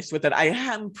fully finished with it. I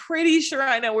am pretty sure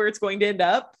I know where it's going to end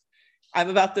up. I'm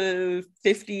about the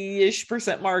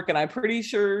 50-ish% mark, and I'm pretty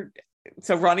sure.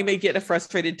 So Ronnie may get a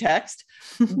frustrated text,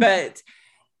 but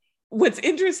what's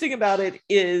interesting about it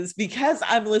is because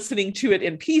I'm listening to it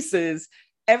in pieces,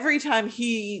 every time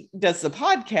he does the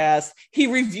podcast, he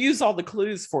reviews all the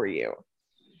clues for you.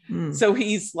 So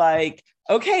he's like,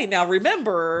 okay, now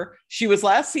remember, she was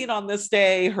last seen on this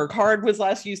day. Her card was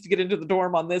last used to get into the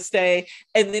dorm on this day.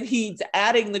 And then he's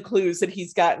adding the clues that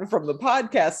he's gotten from the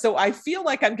podcast. So I feel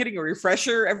like I'm getting a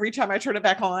refresher every time I turn it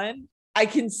back on. I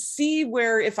can see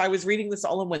where if I was reading this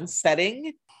all in one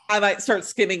setting, I might start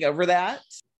skimming over that.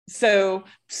 So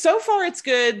far it's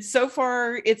good. So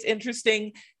far it's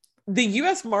interesting. The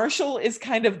U.S. Marshal is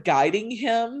kind of guiding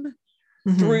him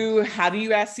through how do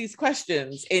you ask these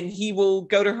questions? And he will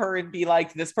go to her and be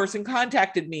like, this person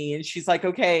contacted me. And she's like,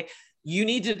 okay, you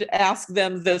need to ask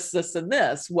them this, this, and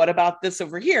this. What about this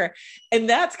over here? And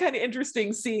that's kind of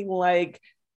interesting seeing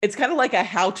it's kind of like a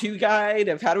how-to guide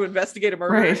of how to investigate a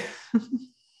murder. Right.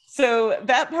 So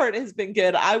that part has been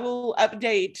good. I will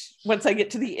update once I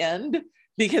get to the end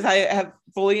because I have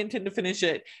fully intend to finish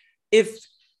it if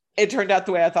it turned out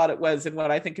the way I thought it was and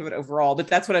what I think of it overall, but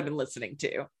that's what I've been listening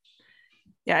to.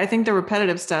 Yeah, I think the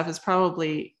repetitive stuff is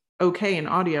probably okay in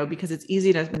audio because it's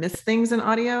easy to miss things in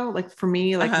audio. Like for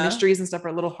me, mysteries and stuff are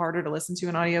a little harder to listen to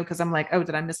in audio because I'm like, oh,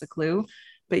 did I miss a clue?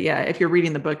 But yeah, if you're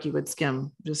reading the book, you would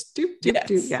skim just doop, doop,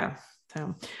 doop. Yeah.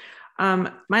 So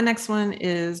my next one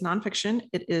is nonfiction.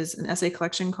 It is an essay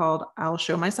collection called I'll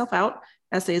Show Myself Out,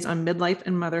 Essays on Midlife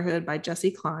and Motherhood by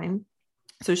Jessie Klein.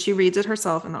 So she reads it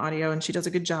herself in the audio and she does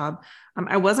a good job.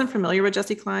 I wasn't familiar with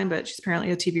Jessi Klein, but she's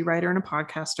apparently a TV writer and a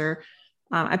podcaster.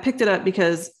 I picked it up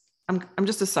because I'm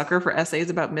just a sucker for essays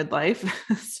about midlife.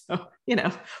 So,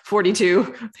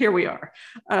 42, here we are.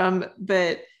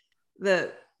 But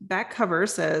the back cover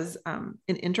says,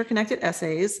 in interconnected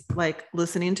essays, like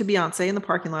listening to Beyonce in the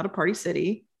parking lot of Party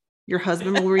City, your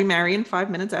husband will remarry in 5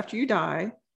 minutes after you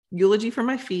die, eulogy for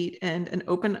my feet, and an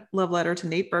open love letter to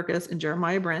Nate Berkus and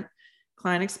Jeremiah Brent.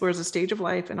 Klein explores a stage of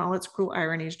life and all its cruel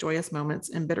ironies, joyous moments,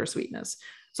 and bittersweetness.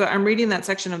 So I'm reading that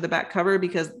section of the back cover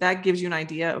because that gives you an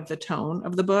idea of the tone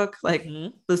of the book, like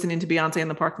listening to Beyonce in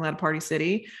the parking lot of Party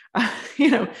City.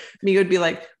 Me would be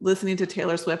like listening to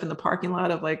Taylor Swift in the parking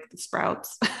lot of like the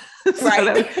Sprouts.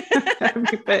 Right.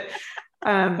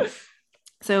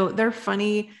 So they're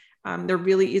funny. They're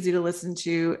really easy to listen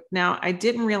to. Now, I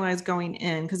didn't realize going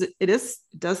in, because it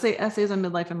does say essays on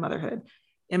midlife and motherhood.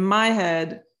 In my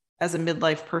head, as a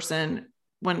midlife person,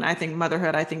 when I think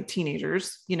motherhood, I think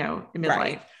teenagers, in midlife,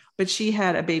 right. But she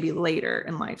had a baby later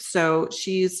in life. So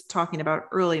she's talking about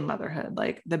early motherhood,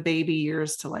 like the baby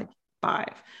years to like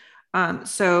 5.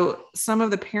 So some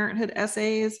of the parenthood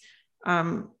essays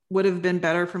would have been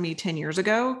better for me 10 years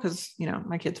ago because,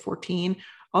 my kid's 14.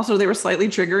 Also, they were slightly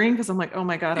triggering because I'm like, oh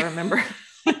my God, I remember.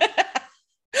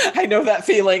 I know that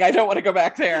feeling. I don't want to go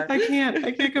back there. I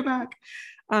can't go back.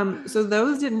 So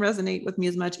those didn't resonate with me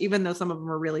as much, even though some of them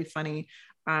were really funny.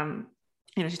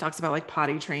 She talks about like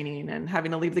potty training and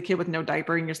having to leave the kid with no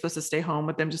diaper and you're supposed to stay home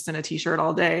with them just in a t-shirt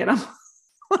all day. And I'm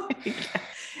like,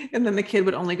 and then the kid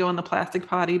would only go in the plastic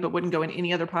potty, but wouldn't go in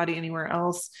any other potty anywhere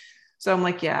else. So I'm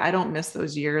like, yeah, I don't miss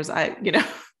those years.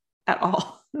 At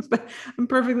all, but I'm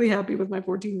perfectly happy with my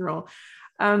 14-year-old.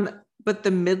 But the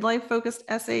midlife focused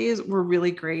essays were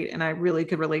really great. And I really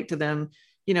could relate to them,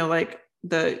 like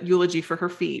the eulogy for her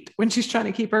feet when she's trying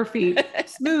to keep her feet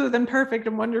smooth and perfect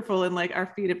and wonderful. And like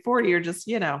our feet at 40 are just,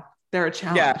 they're a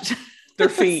challenge. Yeah, their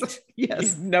feet.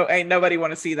 Yes. No, ain't nobody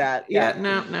want to see that. Yeah.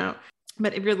 No.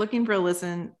 But if you're looking for a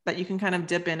listen that you can kind of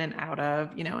dip in and out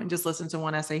of, and just listen to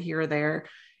one essay here or there,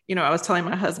 I was telling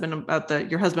my husband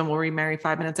about your husband will remarry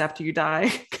 5 minutes after you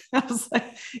die. I was like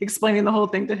explaining the whole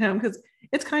thing to him because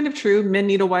it's kind of true. Men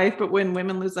need a wife, but when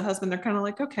women lose a husband, they're kind of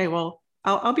like, okay, well,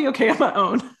 I'll be okay on my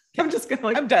own. I'm just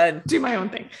gonna I'm done. Do my own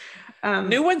thing.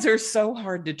 New ones are so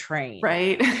hard to train.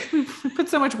 Right. We put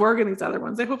so much work in these other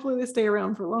ones. Hopefully they stay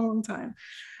around for a long, long time.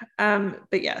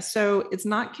 But yeah, so it's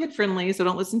not kid friendly. So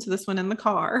don't listen to this one in the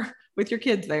car with your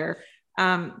kids there.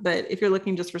 But if you're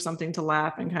looking just for something to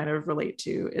laugh and kind of relate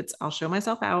to, it's I'll Show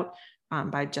Myself Out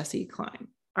by Jessi Klein.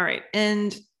 All right.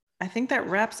 And I think that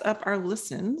wraps up our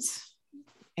listens.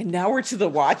 And now we're to the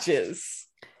watches.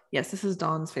 Yes, this is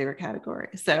Dawn's favorite category.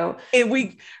 So, and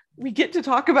we get to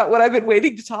talk about what I've been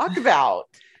waiting to talk about.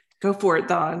 Go for it,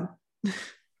 Dawn.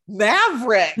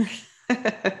 Maverick.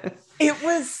 It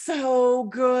was so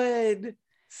good.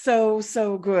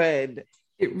 So good.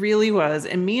 It really was.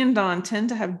 And me and Dawn tend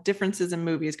to have differences in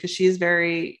movies because she's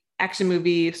very action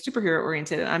movie, superhero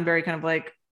oriented. And I'm very kind of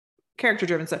like character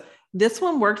driven. So this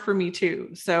one worked for me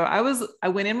too. So I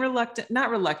went in not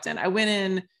reluctant. I went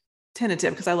in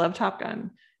tentative because I love Top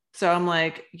Gun. So I'm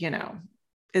like,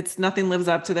 it's nothing lives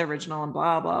up to the original and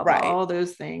blah, blah, blah, all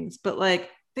those things. But like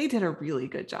they did a really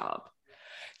good job.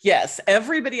 Yes.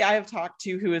 Everybody I have talked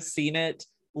to who has seen it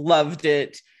loved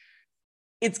it.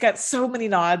 It's got so many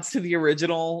nods to the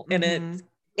original in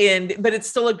it, but it's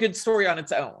still a good story on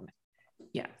its own.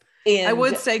 Yeah. And I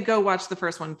would say go watch the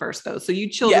first one first though. So you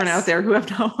children out there who have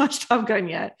not watched Top Gun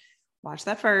yet, watch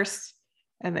that first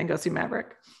and then go see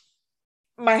Maverick.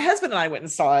 My husband and I went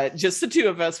and saw it, just the two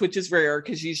of us, which is rare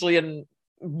because usually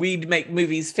we'd make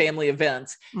movies, family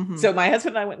events. So my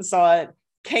husband and I went and saw it,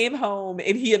 came home,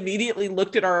 and he immediately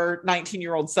looked at our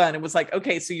 19-year-old son and was like,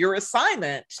 okay, so your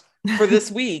assignment for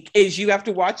this week is you have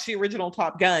to watch the original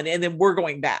Top Gun and then we're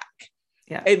going back.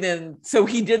 Yeah. And then, so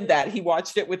he did that. He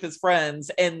watched it with his friends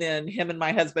and then him and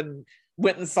my husband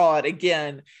went and saw it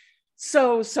again.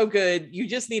 So good. You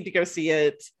just need to go see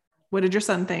it. What did your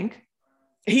son think?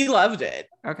 He loved it.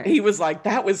 Okay. He was like,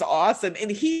 that was awesome. And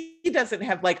he doesn't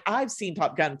have, like, I've seen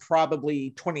Top Gun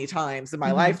probably 20 times in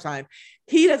my lifetime.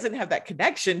 He doesn't have that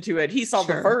connection to it. He saw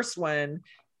the first one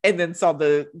and then saw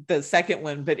the second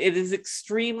one, but it is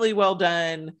extremely well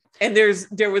done. And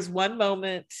there was one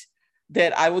moment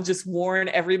that I will just warn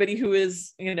everybody who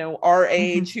is, our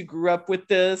age, who grew up with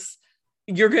this,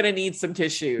 you're going to need some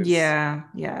tissues. Yeah.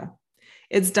 Yeah.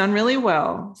 It's done really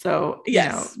well. So,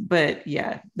 but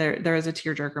yeah, there is a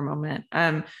tearjerker moment.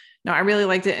 No, I really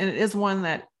liked it. And it is one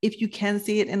that if you can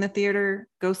see it in the theater,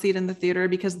 go see it in the theater,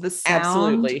 because the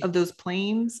sound of those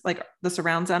planes, like the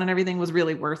surround sound and everything, was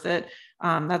really worth it.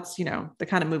 That's, the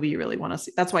kind of movie you really want to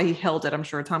see. That's why he held it. I'm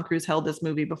sure Tom Cruise held this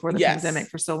movie before the pandemic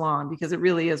for so long, because it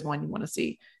really is one you want to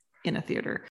see in a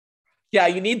theater. Yeah,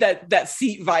 you need that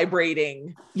seat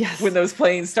vibrating when those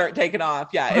planes start taking off.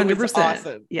 Yeah, 100%. It was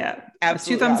awesome. Yeah,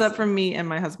 absolutely. 2 thumbs up from me and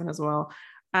my husband as well.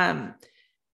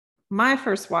 My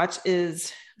first watch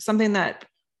is something that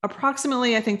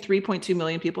approximately, I think 3.2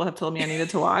 million people have told me I needed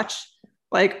to watch,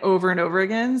 like over and over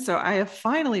again. So I have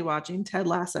finally watching Ted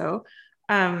Lasso.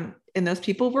 And those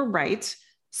people were right.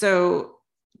 So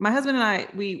my husband and I,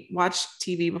 we watch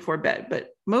TV before bed, but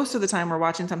most of the time we're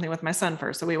watching something with my son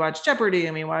first. So we watch Jeopardy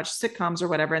and we watch sitcoms or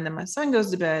whatever. And then my son goes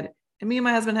to bed, and me and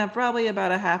my husband have probably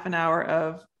about a half an hour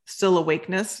of still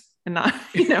awakeness, and not,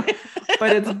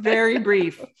 but it's very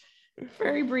brief.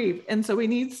 Very brief. And so we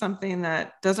need something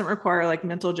that doesn't require like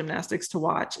mental gymnastics to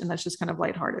watch, and that's just kind of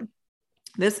lighthearted.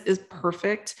 This is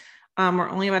perfect. We're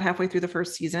only about halfway through the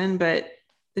first season, but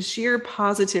the sheer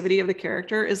positivity of the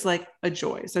character is like a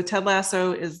joy. So Ted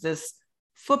Lasso is this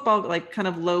football, like kind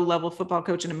of low level football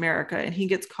coach in America. And he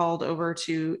gets called over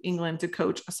to England to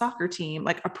coach a soccer team,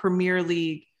 like a Premier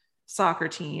League soccer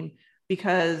team,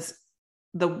 because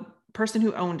the person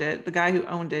who owned it, the guy who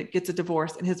owned it, gets a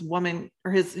divorce, and his woman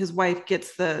or his wife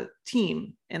gets the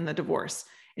team in the divorce,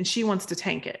 and she wants to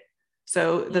tank it.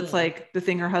 So that's like the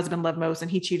thing her husband loved most, and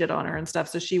he cheated on her and stuff.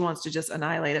 So she wants to just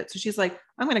annihilate it. So she's like,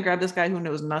 I'm going to grab this guy who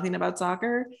knows nothing about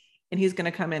soccer, and he's going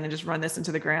to come in and just run this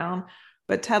into the ground.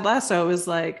 But Ted Lasso is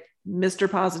like Mr.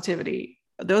 Positivity.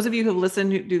 Those of you who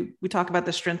listen, we talk about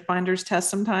the Strength Finders test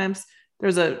sometimes.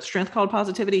 There's a strength called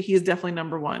positivity. He's definitely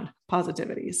number one,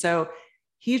 positivity. So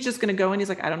he's just going to go and he's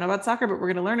like, I don't know about soccer, but we're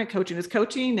going to learn it. Coaching is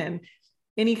coaching. And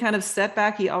any kind of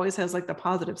setback, he always has like the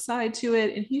positive side to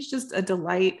it. And he's just a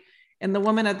delight. And the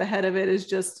woman at the head of it is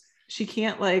just,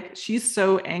 she's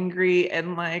so angry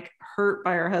and like hurt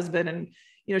by her husband. And,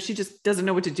 she just doesn't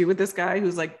know what to do with this guy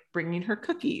who's like bringing her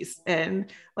cookies and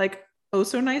like, oh,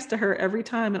 so nice to her every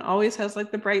time, and always has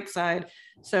like the bright side.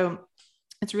 So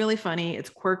it's really funny. It's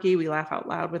quirky. We laugh out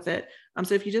loud with it.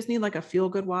 So if you just need like a feel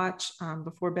good watch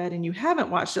before bed, and you haven't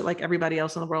watched it like everybody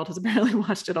else in the world has apparently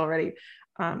watched it already,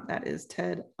 that is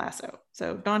Ted Lasso.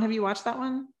 So Dawn, have you watched that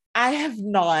one? I have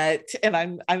not.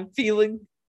 And I'm feeling,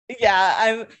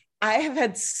 I have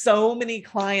had so many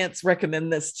clients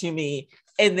recommend this to me.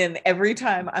 And then every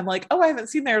time I'm like, oh, I haven't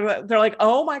seen that. They're like,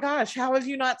 oh my gosh, how have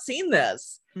you not seen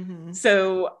this? Mm-hmm.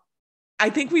 So I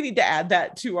think we need to add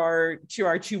that to our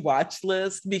to watch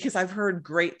list, because I've heard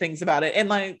great things about it.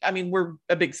 And we're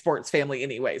a big sports family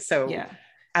anyway. So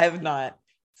I have not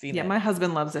seen it. Yeah, my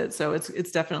husband loves it. So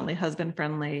it's definitely husband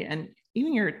friendly. And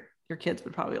even your kids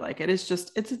would probably like it.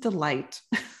 It's a delight.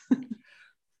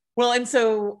 Well, and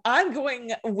so I'm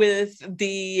going with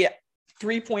the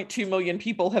 3.2 million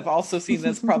people have also seen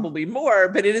this, probably more,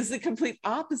 but it is the complete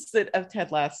opposite of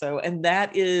Ted Lasso. And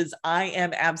that is, I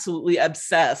am absolutely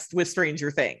obsessed with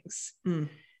Stranger Things.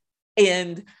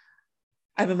 And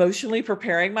I'm emotionally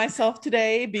preparing myself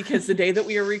today, because the day that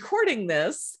we are recording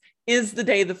this is the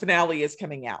day the finale is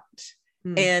coming out.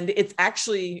 And it's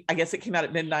actually, I guess it came out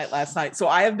at midnight last night. So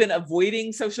I have been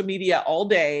avoiding social media all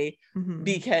day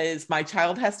because my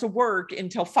child has to work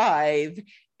until 5,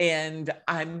 and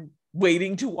I'm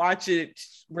waiting to watch it.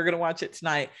 We're going to watch it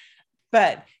tonight.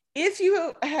 But if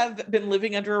you have been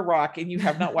living under a rock and you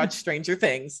have not watched Stranger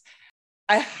Things,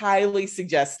 I highly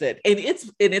suggest it. And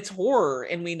it's horror.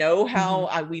 And we know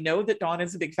how, we know that Dawn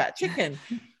is a big fat chicken.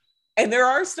 And there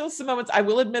are still some moments. I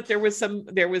will admit there was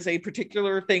a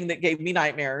particular thing that gave me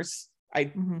nightmares.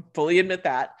 I fully admit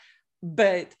that.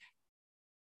 But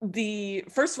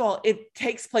first of all, it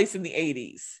takes place in the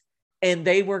 80s, and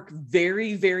they work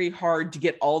very, very hard to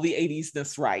get all the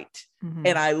 80s-ness right.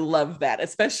 And I love that,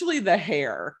 especially the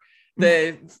hair.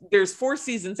 There's 4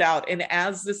 seasons out, and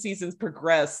as the seasons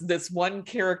progress, this one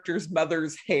character's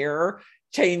mother's hair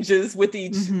changes with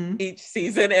each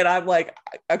season. And I'm like,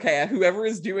 okay, whoever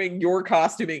is doing your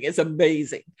costuming is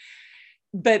amazing.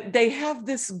 But they have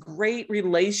this great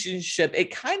relationship.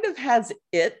 It kind of has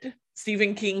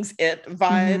Stephen King's It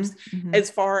vibes,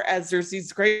 as far as there's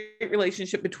these great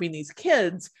relationship between these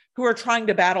kids who are trying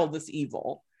to battle this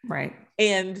evil. Right.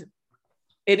 And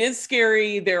it is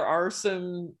scary. There are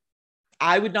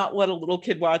I would not let a little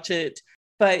kid watch it,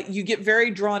 but you get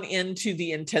very drawn into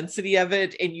the intensity of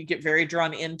it, and you get very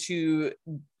drawn into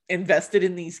invested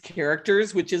in these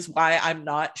characters, which is why I'm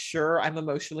not sure I'm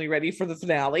emotionally ready for the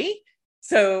finale.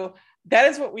 So that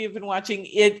is what we have been watching.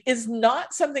 It is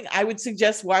not something I would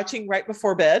suggest watching right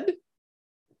before bed.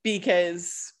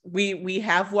 because we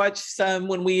have watched some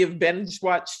when we have binge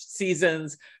watched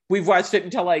seasons. We've watched it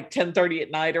until like 10:30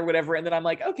 at night or whatever. And then I'm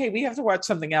like, okay, we have to watch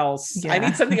something else. Yeah. I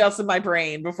need something else in my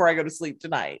brain before I go to sleep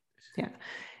tonight. Yeah.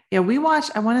 Yeah.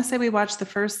 I want to say we watched the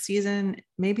first season,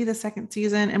 maybe the second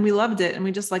season, and we loved it. And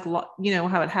we just like, you know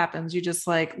how it happens. You just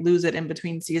like lose it in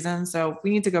between seasons. So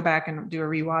we need to go back and do a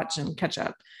rewatch and catch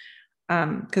up.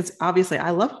 Cause obviously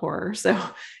I love horror. So,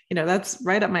 you know, that's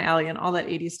right up my alley, and all that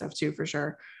 80s stuff too, for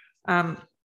sure.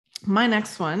 My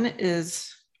next one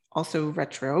is also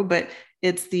retro, but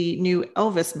it's the new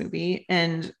Elvis movie.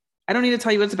 And I don't need to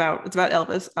tell you what it's about. It's about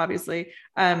Elvis, obviously.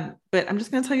 But I'm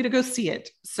just going to tell you to go see it.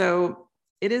 So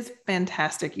it is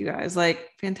fantastic, you guys, like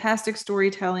fantastic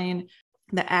storytelling.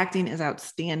 The acting is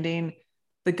outstanding.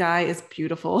 The guy is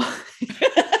beautiful.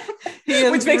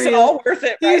 Which makes it all worth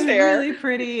it right there. He's really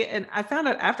pretty. And I found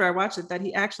out after I watched it that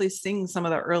he actually sings some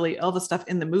of the early Elvis stuff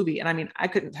in the movie. And I mean, I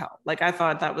couldn't tell. Like, I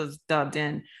thought that was dubbed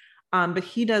in. But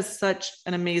he does such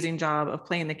an amazing job of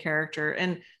playing the character.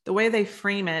 And the way they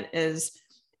frame it is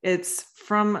it's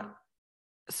from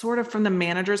sort of from the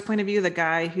manager's point of view, the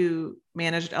guy who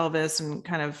managed Elvis and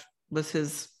kind of was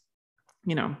his,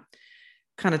 you know,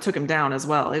 kind of took him down as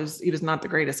well. He was not the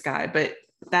greatest guy, but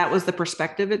that was the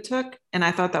perspective it took. And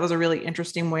I thought that was a really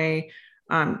interesting way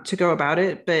to go about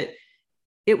it. But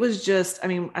it was just, I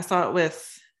mean, I saw it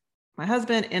with my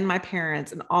husband and my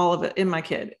parents and all of it, and my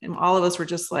kid, and all of us were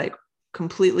just like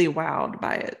completely wowed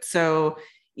by it. So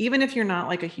even if you're not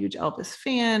like a huge Elvis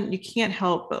fan, you can't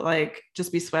help but like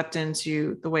just be swept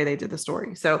into the way they did the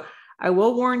story. So I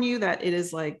will warn you that it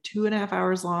is like 2.5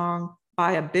 hours long.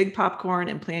 Buy a big popcorn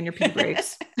and plan your pee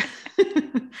breaks.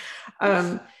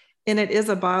 And it is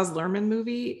a Baz Luhrmann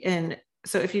movie. And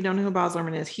so if you don't know who Baz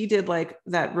Luhrmann is, he did like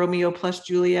that Romeo plus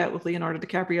Juliet with Leonardo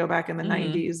DiCaprio back in the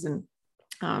 90s.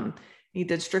 And he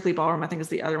did Strictly Ballroom, I think is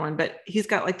the other one, but he's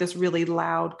got like this really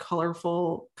loud,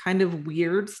 colorful, kind of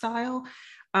weird style.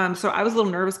 So I was a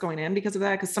little nervous going in because of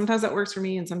that, because sometimes that works for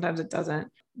me and sometimes it doesn't.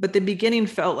 But the beginning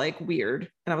felt like weird.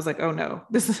 And I was like, oh no,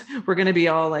 we're going to be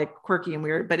all like quirky and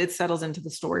weird, but it settles into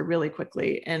the story really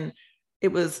quickly. And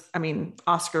it was, I mean,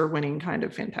 Oscar winning, kind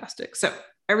of fantastic. So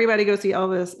everybody go see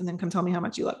Elvis and then come tell me how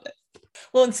much you loved it.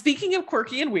 Well, and speaking of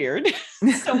quirky and weird,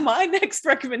 so my next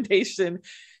recommendation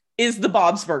is the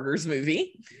Bob's Burgers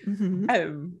movie.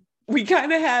 Mm-hmm. We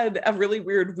kind of had a really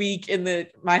weird week in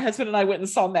that my husband and I went and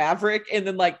saw Maverick, and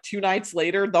then like 2 nights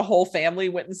later, the whole family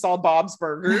went and saw Bob's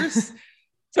Burgers.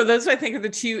 So those, I think, are the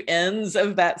two ends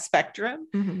of that spectrum.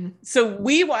 Mm-hmm. So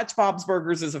we watch Bob's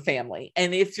Burgers as a family.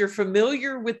 And if you're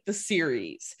familiar with the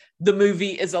series, the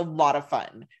movie is a lot of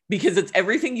fun because it's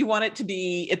everything you want it to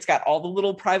be. It's got all the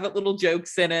little private little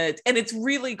jokes in it. And it's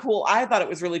really cool. I thought it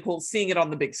was really cool seeing it on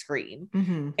the big screen.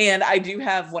 Mm-hmm. And I do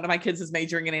have one of my kids is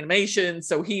majoring in animation,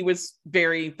 so he was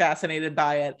very fascinated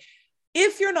by it.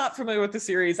 If you're not familiar with the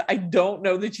series, I don't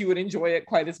know that you would enjoy it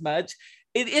quite as much.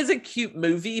 It is a cute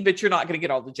movie, but you're not going to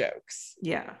get all the jokes.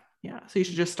 Yeah. Yeah. So you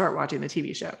should just start watching the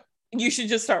TV show. You should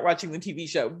just start watching the TV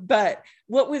show. But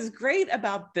what was great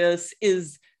about this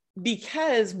is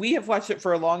because we have watched it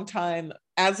for a long time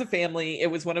as a family,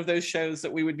 it was one of those shows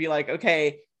that we would be like,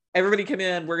 okay, everybody come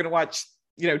in. We're going to watch,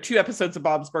 2 episodes of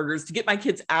Bob's Burgers to get my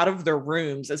kids out of their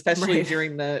rooms, especially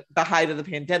during the height of the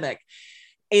pandemic.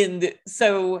 And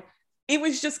so it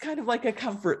was just kind of like a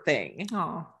comfort thing.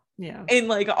 Oh, yeah. And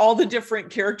like all the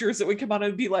different characters that would come on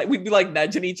and we'd be like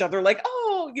nudging each other, like,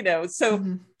 oh, so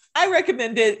mm-hmm. I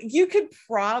recommend it. You could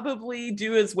probably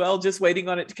do as well just waiting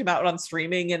on it to come out on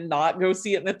streaming and not go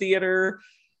see it in the theater.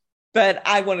 But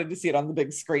I wanted to see it on the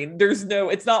big screen.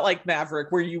 It's not like Maverick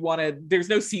where there's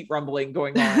no seat rumbling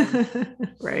going on.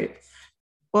 Right.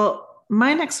 Well,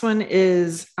 my next one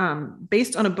is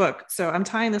based on a book. So I'm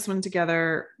tying this one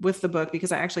together with the book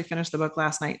because I actually finished the book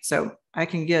last night. So I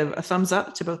can give a thumbs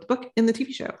up to both the book and the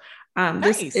TV show.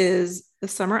 Nice. This is The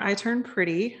Summer I Turned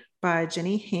Pretty by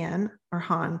Jenny Han, or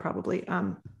Han probably.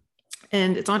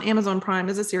 And it's on Amazon Prime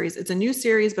as a series. It's a new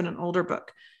series, but an older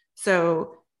book.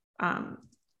 So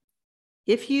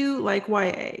if you like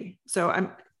YA, so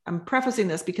I'm prefacing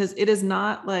this because it is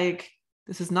not like,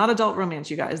 this is not adult romance,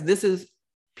 you guys. This is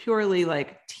purely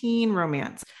like teen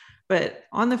romance. But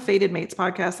on the Fated Mates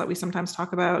podcast that we sometimes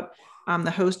talk about,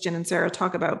 the host Jen and Sarah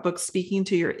talk about books speaking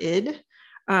to your id,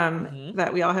 mm-hmm.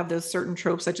 that we all have those certain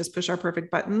tropes that just push our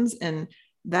perfect buttons. And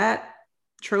that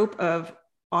trope of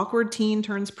awkward teen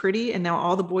turns pretty, and now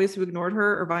all the boys who ignored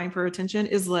her are vying for attention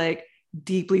is like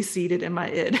deeply seated in my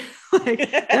id. Like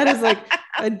that is like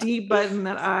a deep button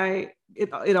that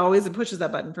it always pushes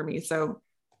that button for me. So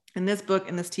in this book,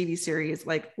 in this TV series,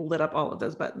 like lit up all of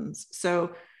those buttons.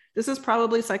 So this is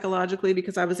probably psychologically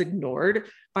because I was ignored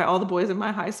by all the boys in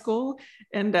my high school.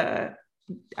 And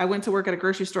I went to work at a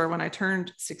grocery store when I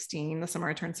turned 16, the summer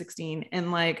I turned 16.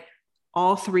 And like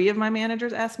all three of my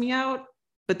managers asked me out,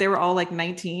 but they were all like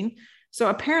 19. So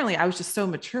apparently I was just so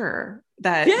mature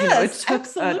that it took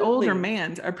an older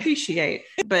man to appreciate.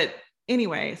 But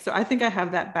anyway, so I think I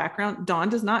have that background. Dawn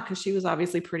does not, because she was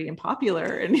obviously pretty and popular,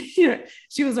 and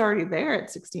she was already there at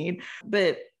 16.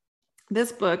 But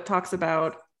this book talks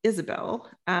about Isabel,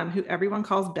 who everyone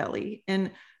calls Belly.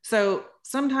 And so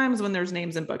sometimes when there's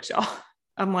names in books, y'all,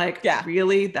 I'm like,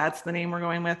 really? That's the name we're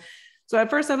going with? So at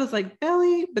first I was like,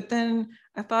 Belly, but then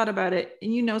I thought about it.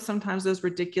 And sometimes those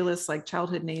ridiculous like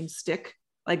childhood names stick,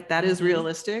 like that is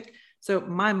realistic. So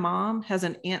my mom has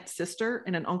an aunt sister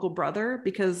and an uncle brother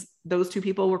because those two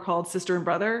people were called sister and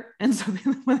brother. And so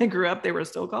when they grew up, they were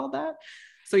still called that.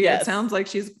 So it sounds like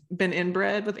she's been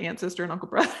inbred with aunt, sister, and uncle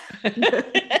brother.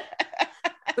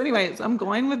 So anyway, so I'm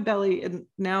going with Belly. And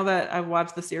now that I've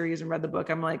watched the series and read the book,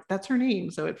 I'm like, that's her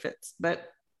name. So it fits. But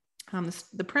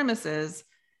the premise is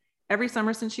every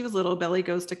summer since she was little, Belly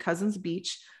goes to Cousins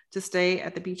Beach to stay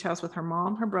at the beach house with her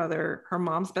mom, her brother, her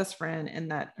mom's best friend,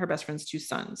 and her best friend's two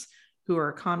sons, who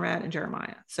are Conrad and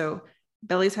Jeremiah. So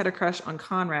Belly's had a crush on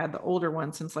Conrad, the older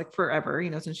one, since like forever,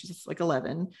 since she's like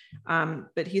 11.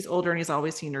 But he's older and he's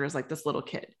always seen her as like this little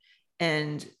kid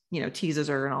and, teases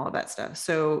her and all of that stuff.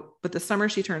 So, but the summer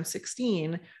she turned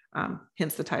 16,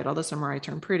 hence the title, The Summer I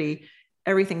Turned Pretty,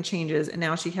 everything changes. And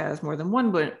now she has more than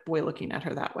one boy looking at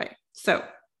her that way. So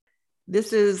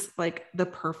this is like the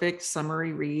perfect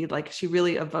summery read. Like she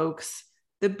really evokes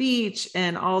the beach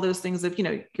and all those things of,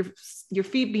 your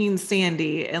feet being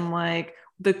sandy and like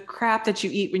the crap that you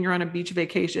eat when you're on a beach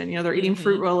vacation. They're eating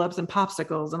fruit roll-ups and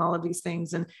popsicles and all of these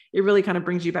things. And it really kind of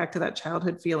brings you back to that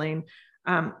childhood feeling.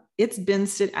 It's been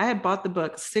I had bought the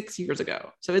book 6 years ago.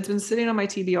 So it's been sitting on my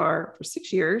TBR for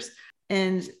 6 years.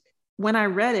 And when I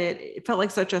read it, it felt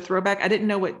like such a throwback. I didn't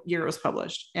know what year it was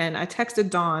published. And I texted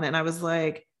Dawn and I was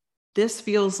like, this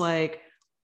feels like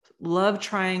love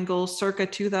triangle circa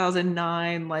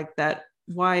 2009, like that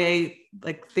YA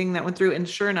like thing that went through. And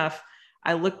sure enough,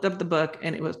 I looked up the book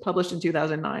and it was published in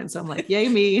 2009. So I'm like, yay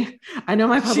me. I know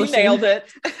my publisher. She nailed it.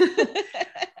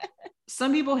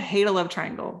 Some people hate a love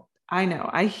triangle. I know.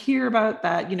 I hear about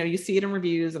that. You see it in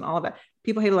reviews and all of that.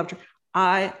 People hate a love triangle.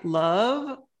 I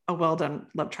love a well done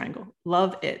love triangle.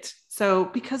 Love it. So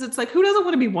because it's like, who doesn't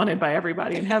want to be wanted by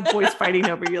everybody and have boys fighting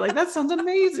over you? Like, that sounds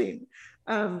amazing.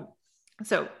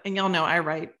 So, and y'all know I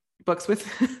write books with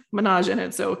menage in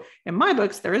it. So in my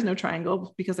books, there is no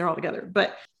triangle because they're all together,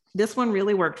 but this one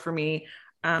really worked for me.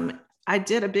 I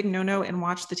did a big no-no and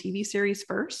watched the TV series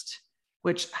first,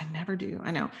 which I never do.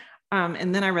 I know.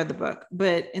 And then I read the book,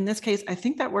 but in this case, I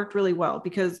think that worked really well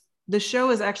because the show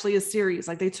is actually a series.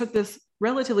 Like they took this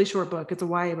relatively short book. It's a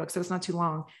YA book, so it's not too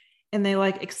long. And they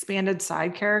like expanded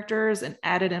side characters and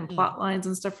added in plot lines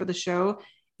and stuff for the show.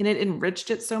 And it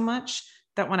enriched it so much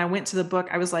that when I went to the book,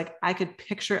 I was like, I could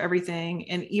picture everything.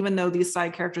 And even though these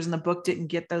side characters in the book didn't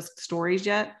get those stories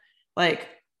yet, like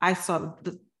I saw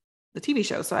the TV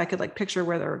show, so I could like picture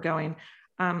where they were going.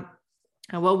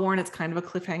 Well, Warren, it's kind of a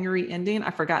cliffhanger-y ending.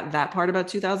 I forgot that part about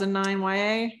 2009 YA.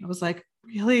 I was like,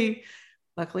 really?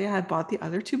 Luckily, I had bought the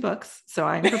other two books, so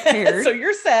I'm prepared. So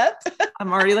you're set.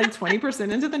 I'm already like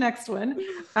 20% into the next one.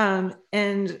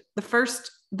 And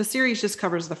the series just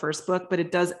covers the first book, but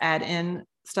it does add in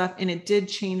stuff, and it did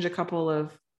change a couple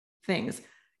of things.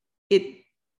 It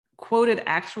quoted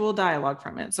actual dialogue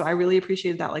from it, so I really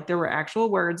appreciated that. Like there were actual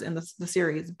words in the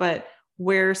series, but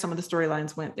where some of the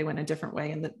storylines went, they went a different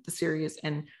way in the series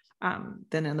and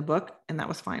than in the book, and that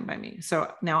was fine by me.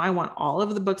 So now I want all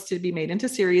of the books to be made into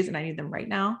series, and I need them right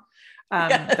now.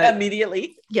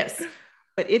 Immediately. Yes.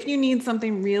 But if you need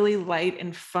something really light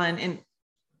and fun, and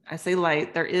I say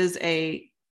light, there is a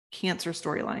cancer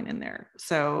storyline in there.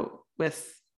 So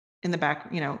in the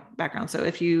background. So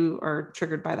if you are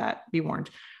triggered by that, be warned.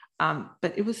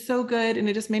 But it was so good, and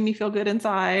it just made me feel good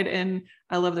inside. And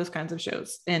I love those kinds of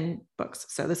shows and books.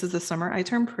 So this is The Summer I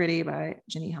Turned Pretty by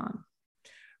Jenny Han.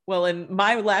 Well, and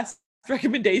my last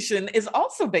recommendation is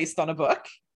also based on a book.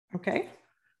 Okay.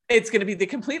 It's going to be the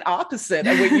complete opposite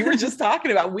of what you were just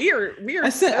talking about. I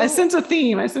sense a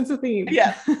theme.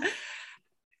 Yeah.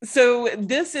 So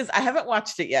I haven't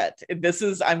watched it yet.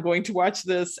 I'm going to watch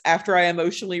this after I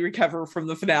emotionally recover from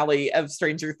the finale of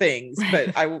Stranger Things,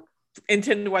 but I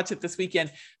intend to watch it this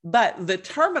weekend. But The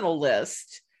Terminal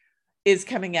List is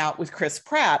coming out with Chris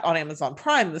Pratt on Amazon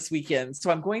Prime this weekend. So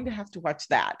I'm going to have to watch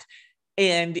that.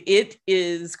 And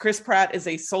Chris Pratt is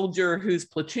a soldier whose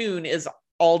platoon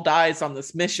all dies on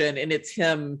this mission. And it's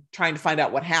him trying to find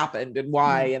out what happened and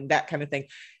why and that kind of thing.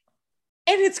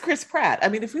 it's Chris Pratt. I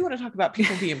mean, if we want to talk about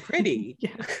people being pretty.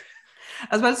 Yeah.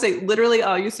 I was about to say, literally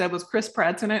all you said was Chris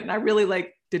Pratt's in it. And I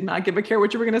really did not give a care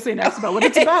what you were going to say next about what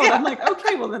it's about. Yeah. I'm like,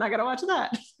 okay, well then I got to watch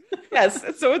that. Yes.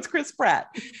 So it's Chris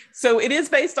Pratt. So it is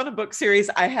based on a book series.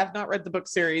 I have not read the book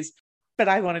series, but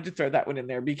I wanted to throw that one in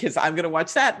there because I'm going to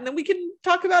watch that. And then we can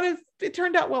talk about if it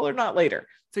turned out well or not later.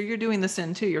 So you're doing the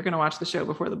sin too. You're going to watch the show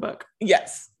before the book.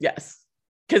 Yes. Yes.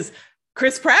 Because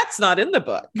Chris Pratt's not in the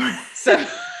book. So,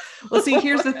 well, see,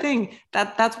 here's the thing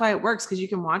that's why it works. Because you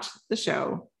can watch the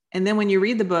show. And then when you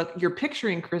read the book, you're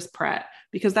picturing Chris Pratt,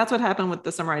 because that's what happened with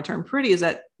The Summer I Turned Pretty, is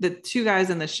that the two guys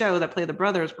in the show that play the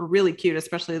brothers were really cute,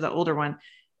 especially the older one.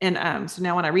 And so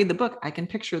now when I read the book, I can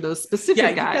picture those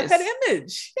specific guys. Got that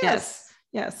image. Yes.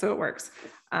 Yeah. So it works.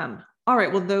 All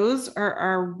right. Well, those are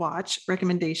our watch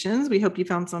recommendations. We hope you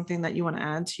found something that you want to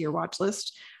add to your watch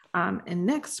list. And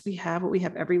next we have what we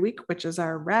have every week, which is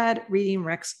our Rad Reading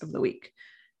Recs of the week.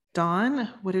 Dawn,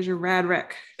 what is your Rad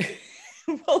Rec?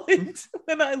 Well,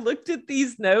 when I looked at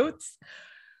these notes,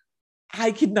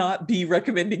 I could not be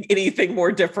recommending anything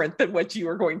more different than what you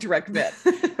are going to recommend.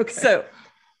 Okay. So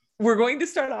we're going to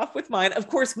start off with mine. Of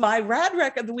course, my Rad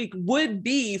Rec of the week would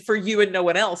be For You and No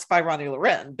One Else by Ronnie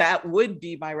Loren. That would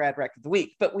be my Rad Rec of the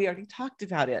week, but we already talked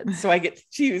about it. So I get to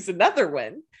choose another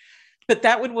one, but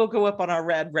that one will go up on our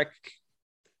Rad Rec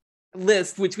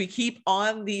list, which we keep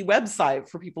on the website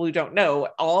for people who don't know.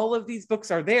 All of these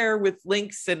books are there with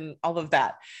links and all of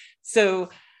that. So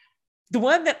the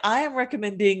one that I am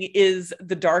recommending is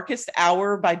The Darkest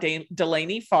Hour by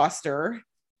Delaney Foster,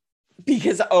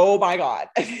 because, oh my God,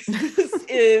 this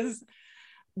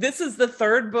is the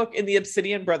third book in the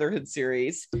Obsidian Brotherhood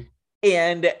series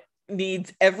and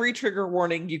needs every trigger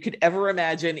warning you could ever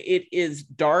imagine. It is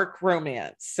dark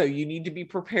romance, so you need to be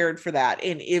prepared for that.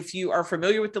 And if you are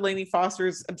familiar with Delaney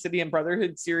Foster's Obsidian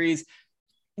Brotherhood series,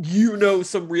 you know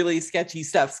some really sketchy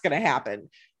stuff's going to happen.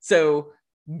 So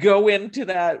go into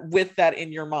that with that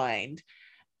in your mind.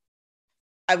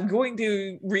 I'm going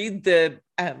to read the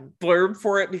blurb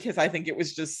for it because I think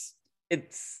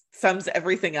it sums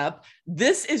everything up.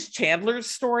 This is Chandler's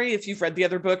story. If you've read the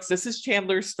other books, this is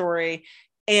Chandler's story.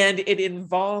 And it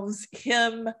involves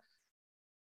him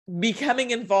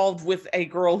becoming involved with a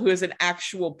girl who is an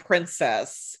actual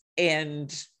princess.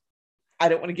 And I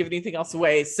don't want to give anything else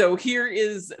away. So here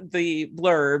is the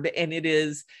blurb. And it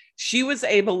is, she was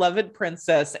a beloved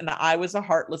princess and I was a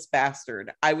heartless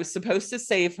bastard. I was supposed to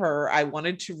save her. I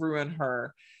wanted to ruin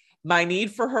her. My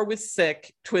need for her was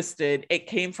sick, twisted. It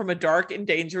came from a dark and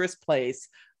dangerous place,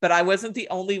 but I wasn't the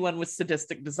only one with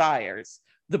sadistic desires.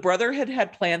 The Brotherhood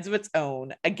had plans of its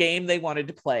own, a game they wanted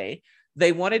to play.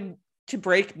 They wanted to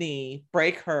break me,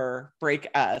 break her, break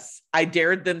us. I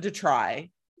dared them to try.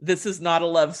 This is not a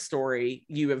love story.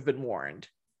 You have been warned.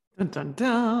 Dun, dun,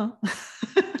 dun.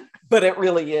 But it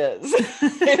really is.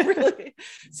 It really.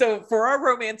 So for our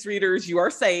romance readers, you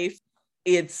are safe.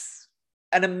 It's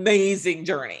an amazing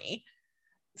journey.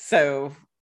 So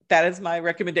that is my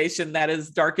recommendation. That is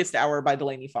Darkest Hour by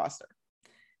Delaney Foster.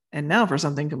 And now for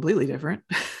something completely different.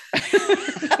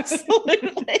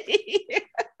 Absolutely.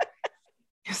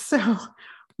 So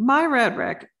my Rad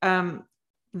Rec,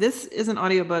 this is an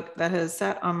audiobook that has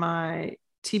sat on my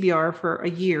TBR for a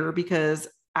year because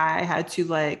I had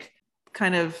to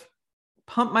kind of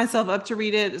pump myself up to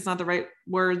read it. It's not the right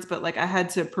words, but I had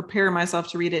to prepare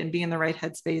myself to read it and be in the right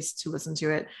headspace to listen to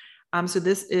it. So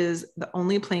this is The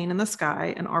Only Plane in the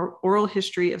Sky, an oral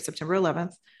history of September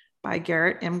 11th by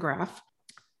Garrett M. Graff.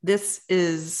 This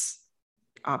is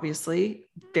obviously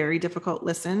very difficult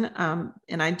listen.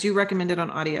 And I do recommend it on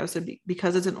audio. So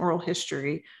because it's an oral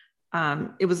history, I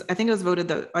think it was voted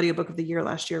the audiobook of the year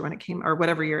last year when it came, or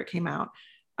whatever year it came out.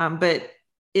 But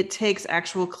it takes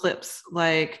actual clips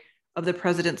of the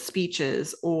president's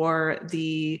speeches or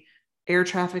the air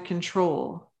traffic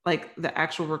control, the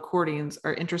actual recordings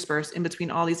are interspersed in between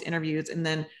all these interviews. And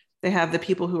then they have the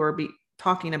people who are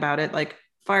talking about it, like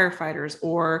firefighters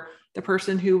or the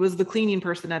person who was the cleaning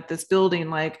person at this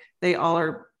building, they all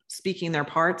are speaking their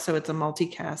parts. So it's a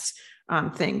multicast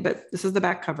thing, but this is the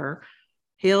back cover.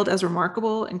 Hailed as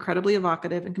remarkable, incredibly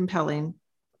evocative and compelling,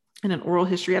 and an oral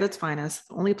history at its finest,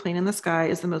 The Only Plane in the Sky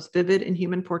is the most vivid and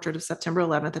human portrait of September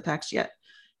 11th attacks yet.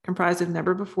 Comprised of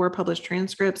never before published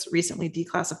transcripts, recently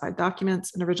declassified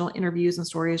documents, and original interviews and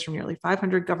stories from nearly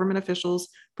 500 government officials,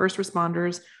 first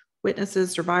responders,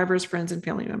 witnesses, survivors, friends, and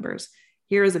family members.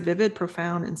 Here is a vivid,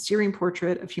 profound, and searing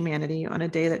portrait of humanity on a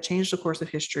day that changed the course of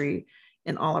history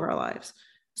in all of our lives.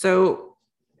 So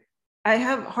I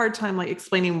have a hard time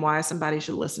explaining why somebody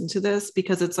should listen to this,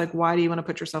 because it's why do you want to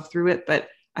put yourself through it? But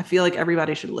I feel like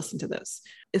everybody should listen to this,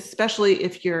 especially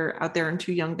if you're out there and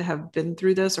too young to have been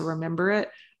through this or remember it.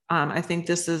 I think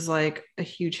this is like a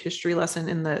huge history lesson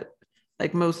in the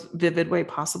like most vivid way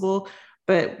possible,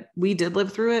 but we did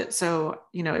live through it. So,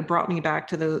 you know, it brought me back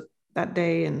to that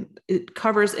day, and it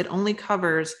only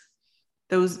covers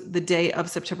the day of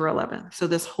September 11th. So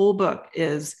this whole book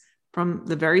is from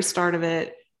the very start of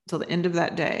it till the end of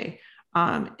that day.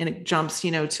 And it jumps,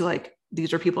 you know, to like,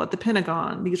 these are people at the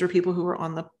Pentagon. These are people who were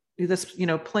on this, you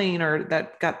know, plane, or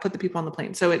that put the people on the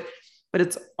plane. But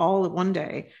it's all one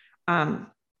day.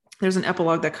 There's an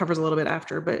epilogue that covers a little bit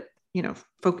after, but you know,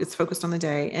 it's focused on the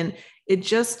day. And it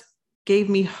just gave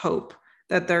me hope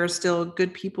that there are still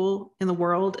good people in the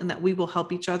world and that we will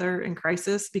help each other in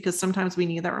crisis, because sometimes we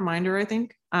need that reminder, I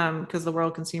think, because the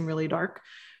world can seem really dark.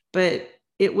 But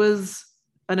it was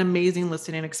an amazing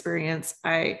listening experience.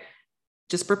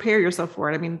 Just prepare yourself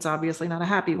for it. I mean, it's obviously not a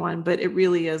happy one, but it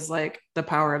really is like the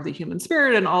power of the human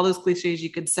spirit and all those cliches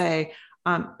you could say.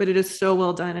 But it is so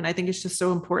well done. And I think it's just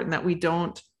so important that we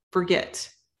don't forget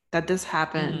that this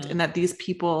happened and that these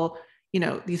people, you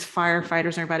know, these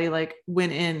firefighters and everybody like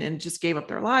went in and just gave up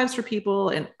their lives for people.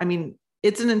 And I mean,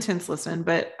 it's an intense listen,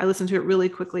 but I listened to it really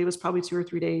quickly. It was probably 2 or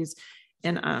 3 days.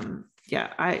 And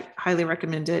yeah, I highly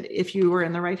recommend it if you were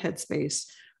in the right headspace.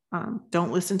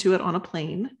 Don't listen to it on a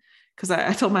plane. Because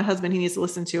I told my husband he needs to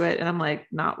listen to it. And I'm like,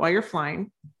 not while you're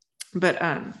flying. But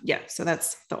yeah, so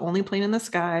that's The Only Plane in the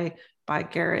Sky by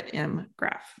Garrett M.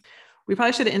 Graff. We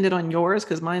probably should have ended on yours,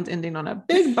 because mine's ending on a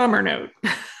big bummer note.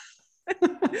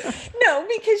 No,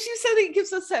 because you said it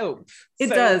gives us hope. It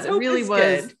does. It really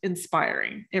was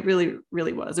inspiring. It really,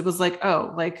 really was. It was like,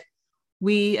 oh, like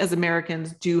we as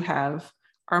Americans do have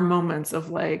our moments of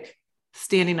like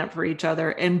standing up for each other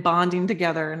and bonding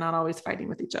together and not always fighting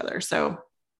with each other. So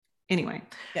anyway,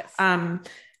 yes.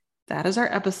 That is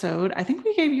our episode. I think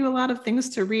we gave you a lot of things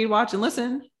to read, watch, and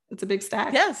listen. It's a big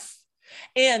stack. Yes.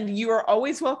 And you are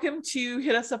always welcome to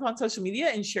hit us up on social media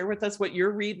and share with us what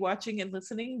you're watching and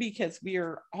listening, because we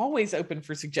are always open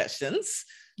for suggestions.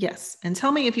 Yes. And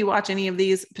tell me if you watch any of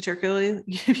these, particularly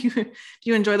if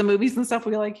you enjoy the movies and stuff.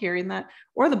 We like hearing that,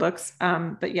 or the books.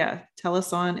 But yeah, tell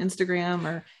us on Instagram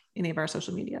or any of our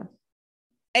social media.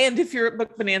 And if you're at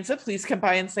Book Bonanza, please come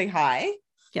by and say hi.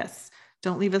 Yes.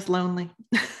 Don't leave us lonely.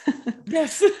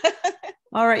 Yes.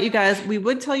 All right, you guys, we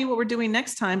would tell you what we're doing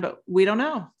next time, but we don't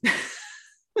know.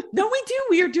 No, we do.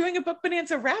 We are doing a Book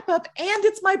Bonanza wrap up, and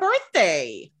it's my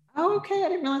birthday. Oh, okay. I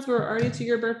didn't realize we were already to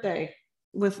your birthday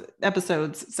with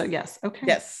episodes. So yes. Okay.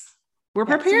 Yes. We're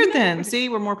prepared then. See,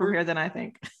 we're more prepared than I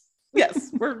think.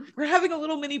 Yes, we're having a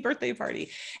little mini birthday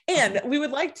party. And we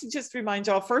would like to just remind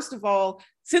y'all, first of all,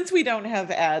 since we don't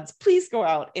have ads, please go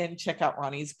out and check out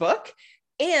Ronnie's book.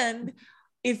 And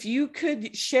if you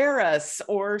could share us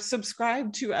or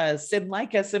subscribe to us and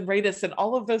like us and rate us and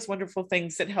all of those wonderful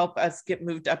things that help us get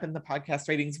moved up in the podcast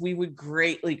ratings, we would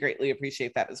greatly, greatly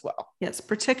appreciate that as well. Yes,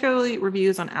 particularly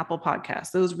reviews on Apple Podcasts.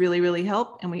 Those really, really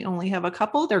help. And we only have a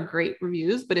couple. They're great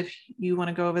reviews. But if you want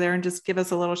to go over there and just give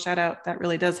us a little shout out, that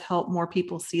really does help more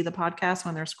people see the podcast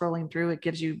when they're scrolling through. It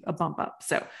gives you a bump up.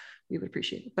 So we would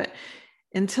appreciate it. But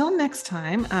until next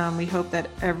time, we hope that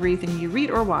everything you read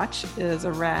or watch is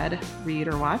a rad read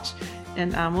or watch.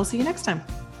 And we'll see you next time.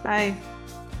 Bye.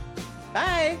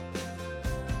 Bye.